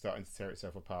planet starting to tear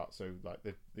itself apart. So like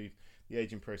the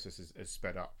aging process has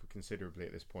sped up considerably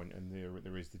at this point, and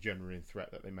there is the genuine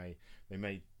threat that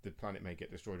the planet may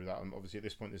get destroyed without them. Obviously, at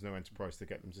this point, there's no Enterprise to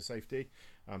get them to safety.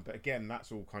 But again,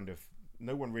 that's all kind of,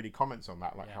 no one really comments on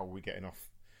that. How are we getting off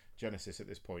Genesis at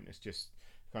this point? It's just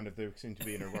kind of, they seem to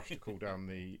be in a rush to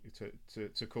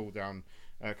cool down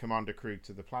Commander Krug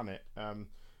to the planet.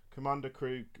 Commander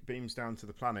Krug beams down to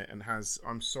the planet and has,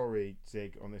 I'm sorry,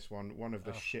 Zig, on this one of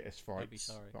the shittest fights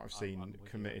that I've seen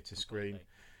committed to screen.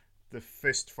 The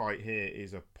fist fight here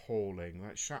is appalling.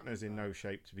 Like, Shatner's in no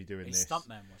shape to be doing this.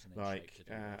 Stuntman wasn't in shape to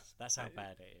do this. That's how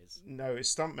bad it is. No,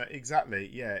 it's stuntman. Exactly.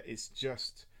 Yeah, it's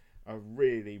just a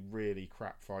really, really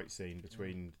crap fight scene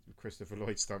between Christopher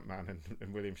Lloyd stuntman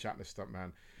and William Shatner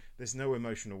stuntman. There's no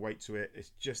emotional weight to it.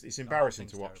 It's embarrassing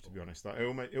to watch, terrible, to be honest. Like, I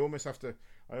almost have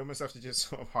to just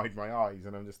sort of hide my eyes,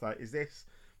 and I'm just like, is this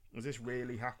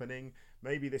really happening?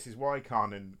 Maybe this is why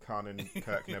Khan and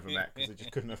Kirk never met, because they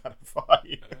just couldn't have had a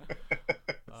fight.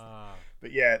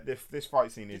 But yeah, this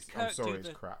fight scene is, I'm sorry, it's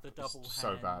crap. The double it's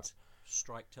so bad.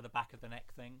 strike to the back of the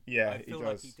neck thing. Yeah, I feel he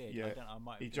like does. he did. Yeah. I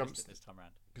might have He missed jumps it this time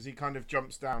around. because he kind of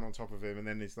jumps down on top of him, and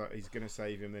then he's like he's going to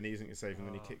save him, then he isn't going to save him,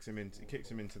 then he kicks him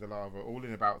into the lava, all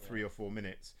in about 3 or 4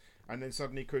 minutes, and then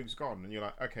suddenly Krug's gone, and you're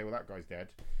like, okay, well that guy's dead.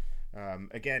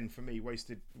 Again, for me,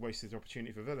 wasted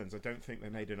opportunity for villains. I don't think they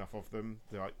made enough of them.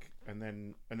 And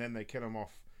then they kill him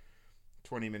off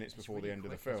 20 minutes before really the end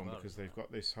of the quick as film well, because isn't they've it?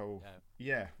 got this whole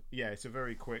it's a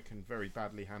very quick and very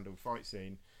badly handled fight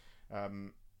scene.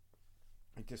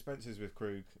 He dispenses with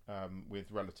Krug with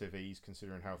relative ease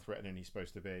considering how threatening he's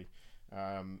supposed to be.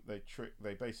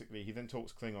 He then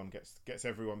talks Klingon, gets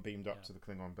everyone beamed up to the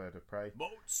Klingon bird of prey.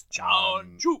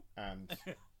 And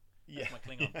yeah, my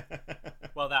Klingon.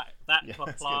 Well, that Yeah,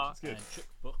 Klapla it's good. and Chuk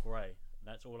Buk Ray.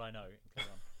 That's all I know in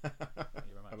Klingon. Thank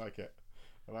you very much. I like it.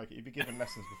 You'd be given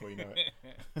lessons before you know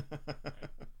it.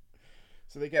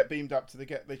 So they get beamed up they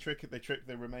trick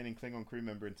the remaining Klingon crew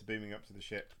member into beaming up to the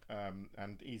ship,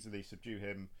 and easily subdue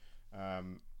him,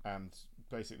 and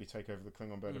basically take over the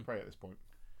Klingon bird of prey at this point.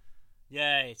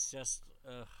 Yeah, it's just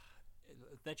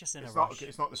they're just in It's a rush.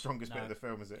 It's not the strongest bit of the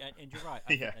film, is it? And you're right. I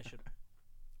think Yeah. they should.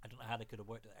 I don't know how they could have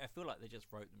worked it. I feel like they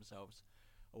just wrote themselves.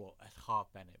 Well,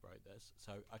 Harv Bennett wrote this,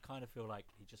 so I kind of feel like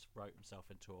he just wrote himself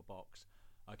into a box.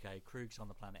 Okay, Krug's on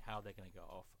the planet. How are they going to get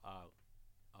off?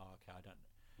 Okay, I don't.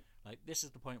 Like, this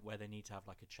is the point where they need to have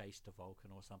like a chase to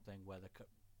Vulcan or something, where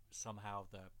somehow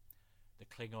the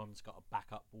Klingons got a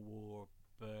backup war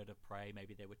bird of prey.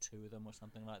 Maybe there were 2 of them or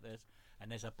something like this, and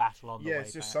there's a battle on the way. Yeah,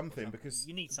 it's just back something because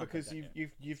you need something because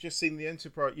you've just seen the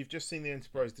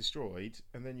Enterprise destroyed,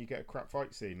 and then you get a crap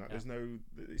fight scene. Like there's no,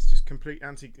 it's just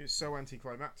it's so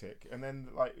anticlimactic. And then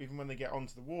like even when they get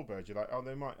onto the warbird, you're like, oh,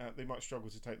 they might struggle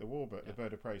to take the warbird, the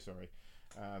bird of prey. Sorry.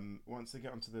 Once they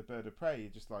get onto the bird of prey, you're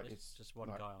just like it's just one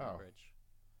like, guy on the bridge.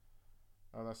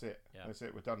 Oh, that's it. Yeah. That's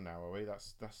it. We're done now, are we?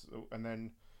 That's and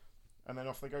then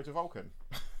off they go to Vulcan.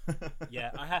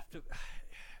 Yeah, I have to.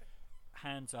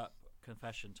 Hands up,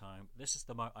 confession time. This is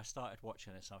the moment I started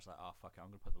watching this. And I was like, "Oh fuck it, I'm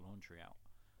gonna put the laundry out."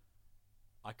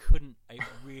 I couldn't. It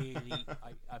really.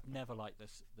 I've never liked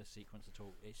this sequence at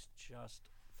all. It's just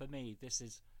for me. This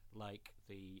is like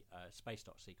the space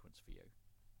dock sequence for you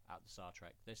out the Star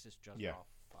Trek. This is just oh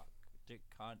fuck.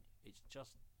 It's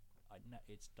just. I know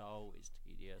it's dull. It's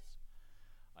tedious.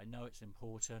 I know it's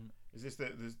important. Is this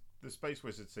the Space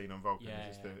Wizard scene on Vulcan? Yeah,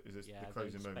 is this the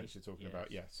closing moments you're talking about?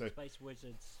 Yeah. So Space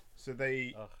Wizards. So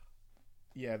they,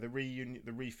 the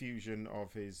refusion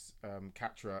of his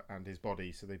Katra and his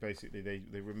body. So they basically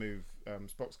they remove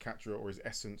Spock's Katra or his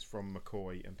essence from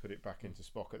McCoy and put it back into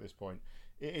Spock at this point.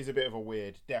 It is a bit of a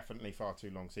weird, definitely far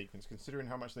too long sequence considering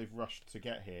how much they've rushed to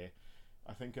get here.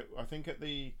 I think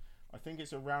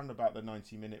it's around about the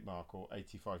 90-minute mark or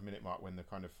 85-minute mark when the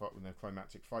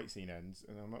climactic fight scene ends,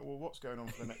 and I'm like, well, what's going on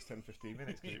for the next 10-15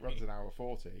 minutes because it runs an hour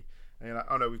 40, and you're like,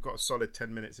 oh no, we've got a solid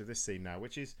 10 minutes of this scene now,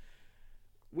 which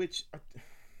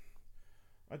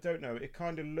I don't know. It's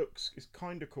kind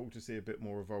of cool to see a bit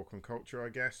more of Vulcan culture, I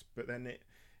guess, but then it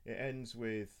ends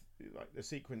with like the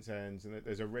sequence ends and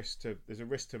there's a risk to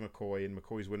McCoy, and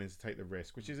McCoy's willing to take the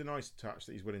risk, which is a nice touch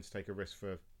that he's willing to take a risk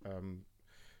for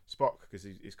Spock, because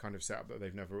he's kind of set up that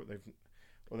they've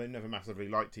never massively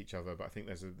liked each other, but I think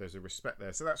there's a respect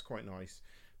there, so that's quite nice.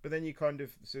 But then you kind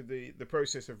of the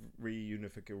process of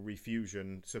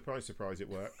refusion, surprise it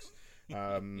works,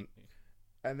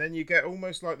 and then you get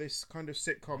almost like this kind of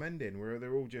sitcom ending where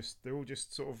they're all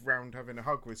just sort of round having a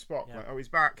hug with Spock, like, oh, he's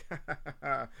back.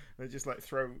 They just like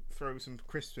throw some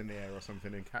crisps in the air or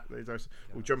something, and they just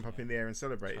will jump up in the air and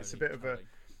celebrate. It's a bit of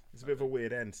a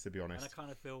weird end, to be honest. And I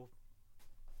kind of feel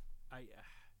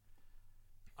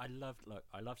I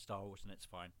love Star Wars, and it's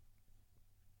fine.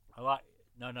 I like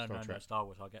no Star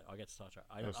Wars. I'll get to Star Trek.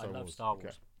 I love Star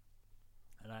Wars,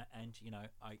 okay. and you know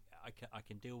I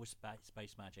can deal with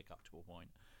space magic up to a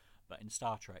point, but in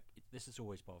Star Trek this has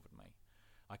always bothered me.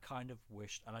 I kind of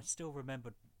wished, and I still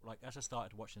remembered, like as I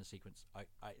started watching the sequence, I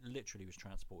literally was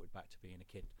transported back to being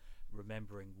a kid,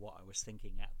 remembering what I was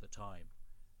thinking at the time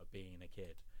of being a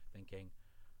kid, thinking,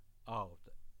 oh.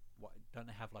 What, don't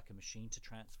they have like a machine to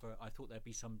transfer? I thought there'd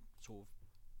be some sort of.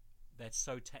 They're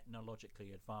so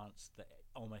technologically advanced that it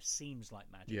almost seems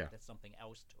like magic. Yeah. There's something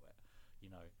else to it,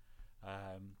 you know.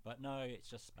 But no, it's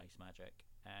just space magic,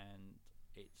 and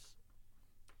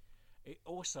it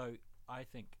also, I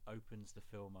think, opens the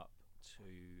film up to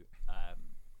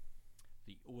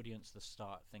the audience to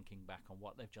start thinking back on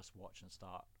what they've just watched and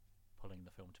start pulling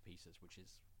the film to pieces, which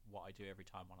is what I do every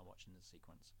time when I'm watching the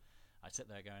sequence. I sit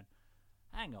there going,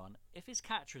 hang on, if his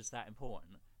Catra's that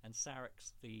important and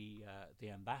Sarek's the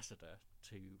ambassador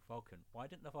to Vulcan, why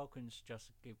didn't the Vulcans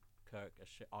just give Kirk a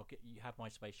ship? You have my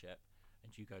spaceship,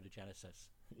 and you go to Genesis.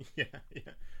 Yeah.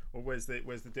 Or where's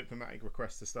the diplomatic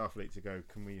request to Starfleet to go?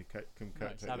 Can Kirk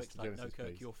take this to Genesis, no, Kirk,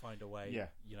 please? you'll find a way. Yeah.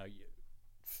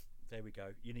 There we go.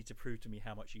 You need to prove to me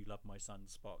how much you love my son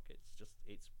Spock.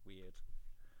 It's weird.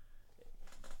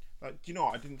 Do you know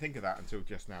what? I didn't think of that until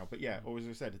just now. But yeah, or as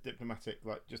I said, a diplomatic,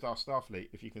 just ask Starfleet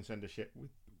if you can send a ship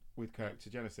with Kirk to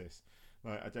Genesis.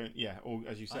 I don't. Yeah, or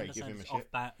as you say, give him a ship.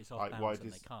 It's off bounds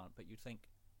and they can't. But you'd think,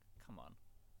 come on,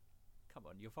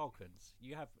 you're Vulcans.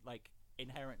 You have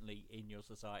inherently in your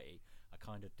society a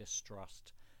kind of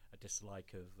distrust, a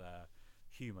dislike of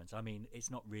humans. I mean, it's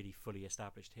not really fully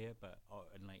established here, but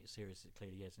in later series it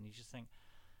clearly is. And you just think,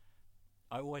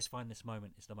 I always find this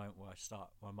moment is the moment where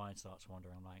my mind starts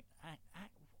wandering. I'm like,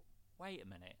 wait a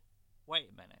minute,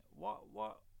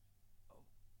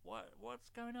 what's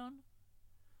going on?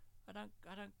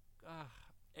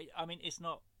 I mean, it's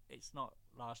not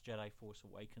Last Jedi Force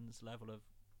Awakens level of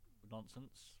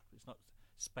nonsense. It's not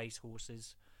space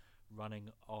horses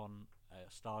running on a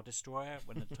Star Destroyer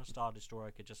when the Star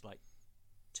Destroyer could just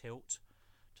tilt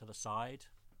to the side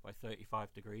by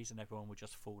 35 degrees and everyone would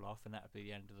just fall off and that would be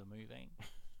the end of the movie.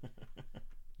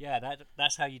 Yeah,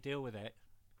 that's how you deal with it.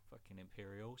 Fucking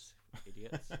Imperials,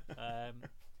 idiots.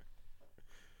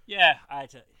 Yeah, I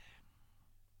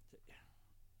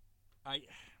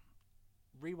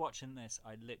rewatching this,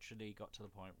 I literally got to the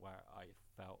point where I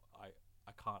felt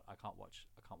I can't watch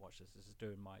this. This is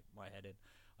doing my head in.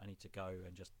 I need to go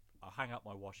and I'll hang up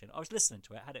my washing. I was listening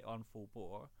to it, had it on full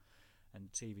bore, and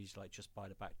the TV's just by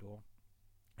the back door.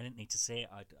 I didn't need to see it.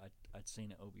 I'd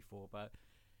seen it all before, but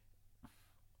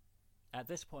at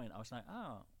this point I was like,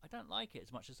 oh, I don't like it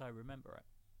as much as I remember it.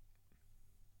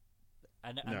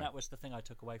 And that was the thing I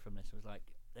took away from this. Was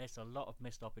there's a lot of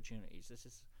missed opportunities. This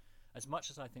is, as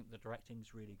much as I think the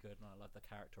directing's really good and I love the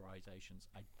characterizations,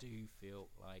 I do feel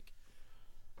like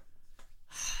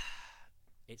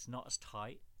it's not as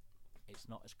tight, it's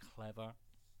not as clever,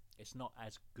 it's not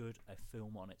as good a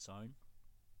film on its own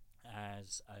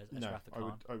as Wrath of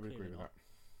Khan. I would agree with that.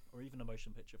 Or even a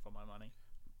motion picture for my money.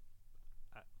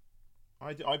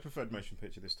 I preferred motion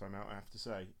picture this time out, I have to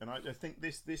say, and I think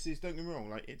this is, don't get me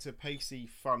wrong, it's a pacey,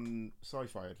 fun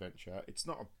sci-fi adventure. It's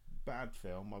not a bad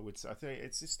film, I would say. I think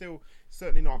it's still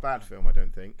certainly not a bad film, I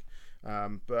don't think.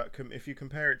 But if you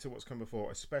compare it to what's come before,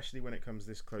 especially when it comes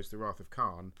this close to Wrath of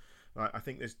Khan, I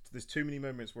think there's too many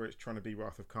moments where it's trying to be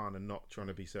Wrath of Khan and not trying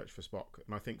to be Search for Spock.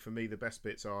 And I think for me the best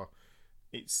bits are.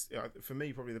 For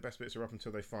me, probably the best bits are up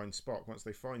until they find Spock. Once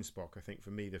they find Spock, I think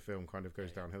for me the film kind of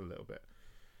goes downhill a little bit.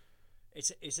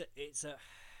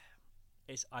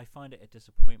 I find it a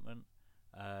disappointment.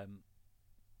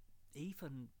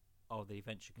 Even the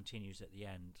adventure continues at the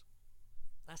end.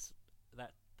 That's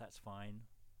fine.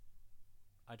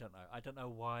 I don't know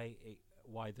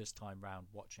why this time round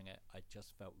watching it I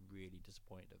just felt really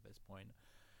disappointed at this point.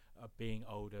 Being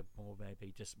older, more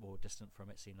distant from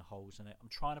it, seeing the holes in it. I'm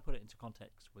trying to put it into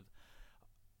context with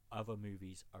other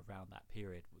movies around that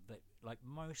period.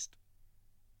 Most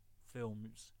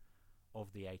films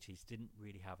of the 80s didn't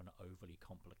really have an overly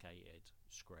complicated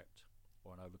script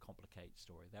or an overcomplicated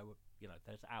story. There were,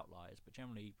 there's outliers, but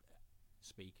generally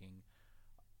speaking,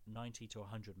 90 to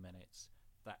 100 minutes.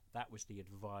 That was the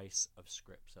advice of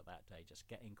scripts at that day. Just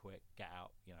get in quick, get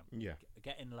out.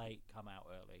 Get in late, come out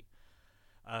early.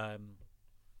 I'm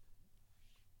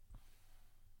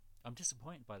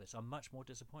disappointed by this. I'm much more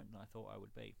disappointed than I thought I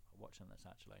would be watching this,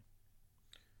 actually.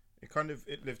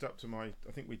 It lived up to I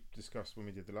think we discussed when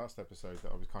we did the last episode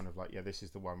that I was kind of like, yeah, this is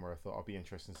the one where I thought I'll be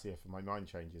interested to see if my mind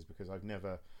changes, because I've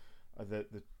never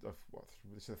this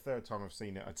is the third time I've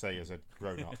seen it, I'd say, as a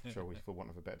grown-up, shall we, for want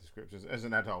of a better description, as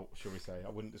an adult, shall we say. I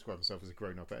wouldn't describe myself as a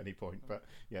grown-up at any point, but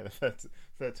yeah, the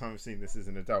third time I've seen this as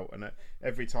an adult, and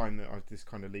every time that this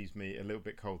kind of leaves me a little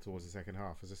bit cold towards the second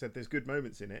half. As I said, there's good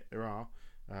moments in it,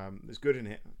 there's good in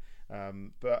it,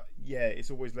 but yeah, it's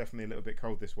always left me a little bit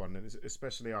cold, this one, and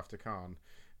especially after Khan.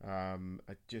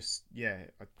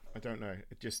 I don't know.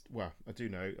 I do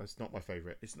know it's not my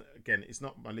favourite. It's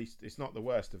not the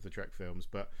worst of the Trek films,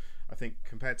 but I think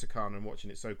compared to Khan and watching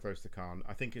it so close to Khan,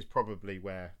 I think is probably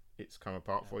where it's come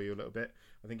apart for you a little bit.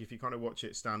 I think if you kind of watch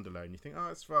it standalone, you think, oh,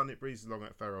 it's fun, it breezes along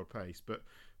at a fair old pace, but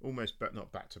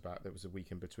not back to back. There was a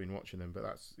week in between watching them, but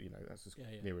that's as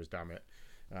near as damn it.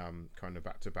 Kind of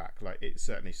back to back. It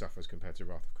certainly suffers compared to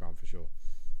Wrath of Khan for sure.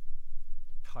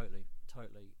 Totally.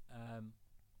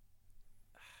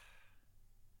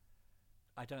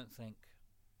 I don't think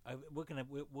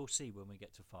we'll see when we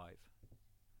get to 5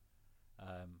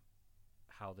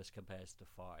 how this compares to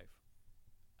 5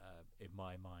 in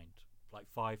my mind.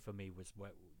 5 for me was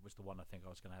the one I think I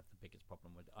was going to have the biggest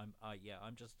problem with. I'm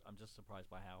just surprised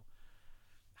by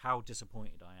how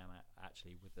disappointed I am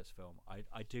actually with this film.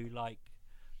 I do like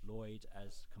Lloyd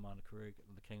as Commander Karug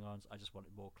and the Klingons. I just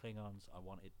wanted more Klingons.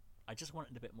 I just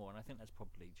wanted a bit more, and I think that's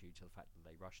probably due to the fact that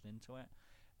they rushed into it.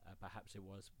 Perhaps it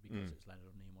was because it's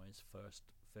Leonard Nimoy's first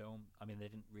film. I mean, they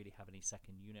didn't really have any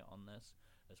second unit on this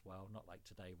as well. Not like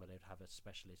today, where they'd have a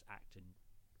specialist action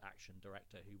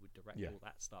director who would direct all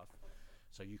that stuff.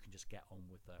 So you can just get on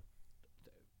with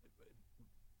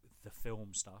the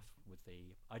film stuff. With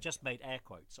the, I just made air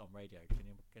quotes on radio.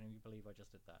 Can you believe I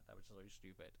just did that? That was so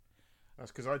stupid.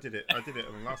 That's because I did it on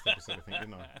the last episode, I think,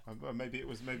 didn't I? Maybe it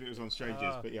was on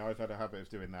Strangers, but yeah, I've had a habit of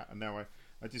doing that, and now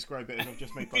I describe it as I've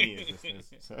just made bunny ears, listeners.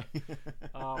 So.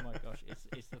 Oh my gosh,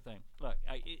 it's the thing. Look,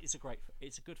 it's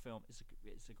a good film.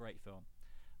 It's a great film.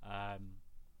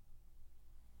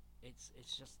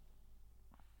 It's just.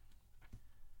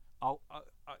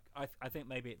 I think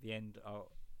maybe at the end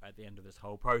of this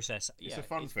whole process, it's a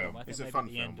fun film. It's a fun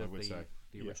film, I would say.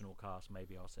 The original cast,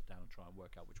 maybe I'll sit down and try and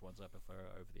work out which ones I prefer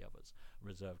over the others.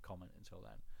 Reserve comment until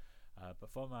then. But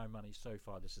for my money, so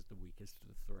far this is the weakest of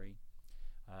the three.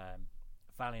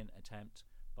 Valiant attempt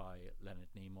by Leonard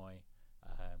Nimoy,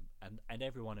 and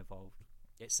everyone involved.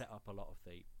 It set up a lot of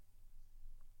the,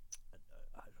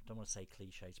 I don't want to say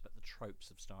cliches, but the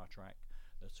tropes of Star Trek.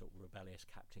 The sort of rebellious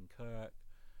Captain Kirk,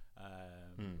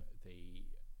 the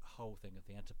whole thing of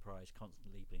the Enterprise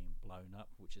constantly being blown up,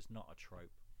 which is not a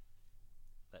trope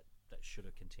that should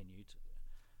have continued.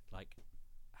 Like,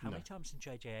 how many times in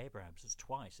J.J. Abrams? It's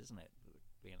twice, isn't it?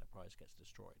 The Enterprise gets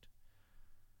destroyed.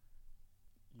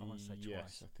 I want to say twice.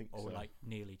 Yes, I think so. Or like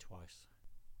nearly twice.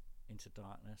 Into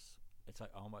Darkness. It's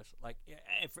like almost like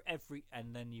every,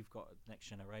 and then you've got Next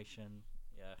Generation.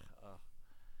 Yeah.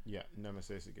 Yeah,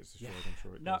 Nemesis, it gets destroyed. I'm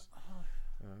sure it does.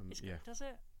 Does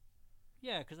it?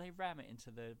 Yeah, because they ram it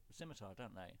into the scimitar,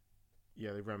 don't they?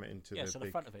 Yeah, they ram it into the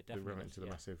big, front of it. Definitely, they ram it into the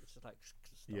massive. It's like,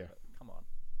 stop it. Come on.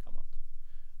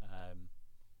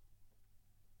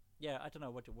 Yeah, I don't know.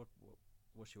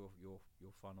 What's your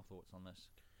final thoughts on this?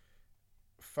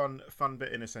 Fun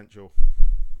bit inessential.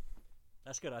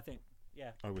 That's good. I think.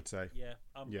 Yeah. I would say. Yeah,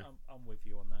 I'm with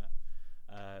you on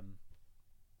that.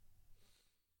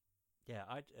 Yeah,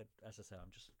 as I say,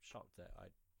 I'm just shocked that I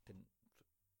didn't.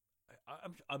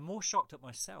 I'm more shocked at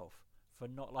myself for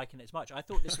not liking it as much. I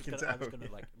thought I was going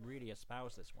to like really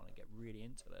espouse this one and get really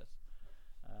into this,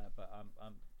 but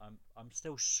I'm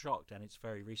still shocked, and it's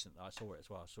very recent that I saw it as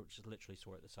well. So just literally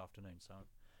saw it this afternoon. So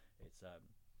it's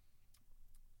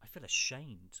I feel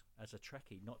ashamed as a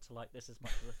Trekkie not to like this as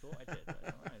much as I thought I did. I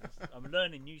don't know. I'm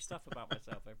learning new stuff about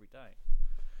myself every day.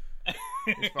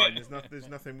 It's fine. There's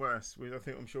nothing worse.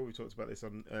 I'm sure we talked about this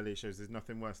on earlier shows. There's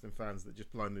nothing worse than fans that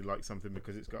just blindly like something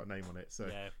because it's got a name on it. So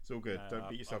it's all good. Don't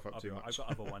beat yourself up too much. I've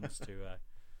got other ones to.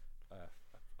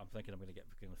 I'm thinking I'm going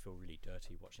to feel really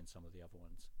dirty watching some of the other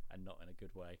ones, and not in a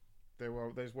good way.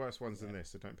 There's worse ones than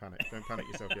this, so don't panic. Don't panic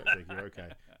yourself yet, Zig. You're okay.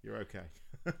 You're okay.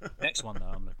 Next one though,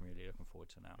 I'm really looking forward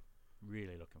to now.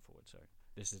 Really looking forward to.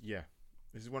 This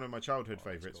is one of my childhood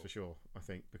favourites for sure, I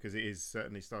think, because it is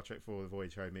certainly Star Trek IV: The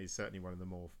Voyage Home is certainly one of the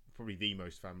more, probably the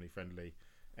most family-friendly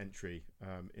entry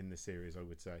in the series, I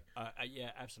would say.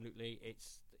 Yeah, absolutely.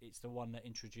 It's the one that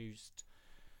introduced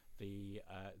the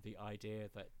idea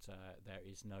that there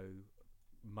is no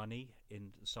money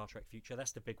in Star Trek future.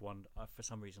 That's the big one. For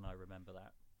some reason, I remember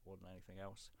that more than anything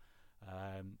else.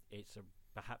 It's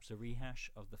perhaps a rehash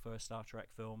of the first Star Trek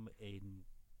film in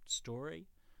story.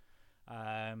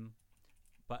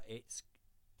 But it's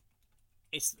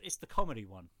the comedy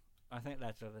one. I think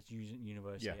that's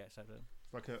universally accepted.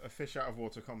 It's like a fish out of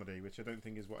water comedy, which I don't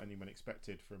think is what anyone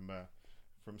expected from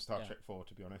Star Trek 4,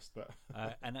 to be honest. But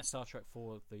and that's Star Trek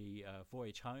 4: The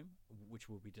Voyage Home, which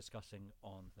we'll be discussing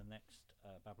on the next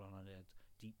Babylon Undead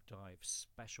Deep Dive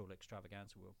Special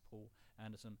Extravaganza with Paul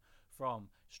Anderson from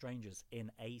Strangers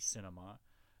in a Cinema.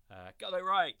 Got it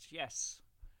right, yes.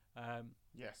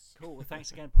 Yes. Cool. Well,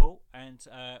 thanks again, Paul, and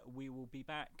we will be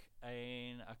back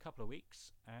in a couple of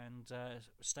weeks. And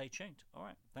stay tuned. All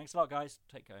right. Thanks a lot, guys.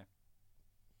 Take care.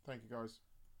 Thank you, guys.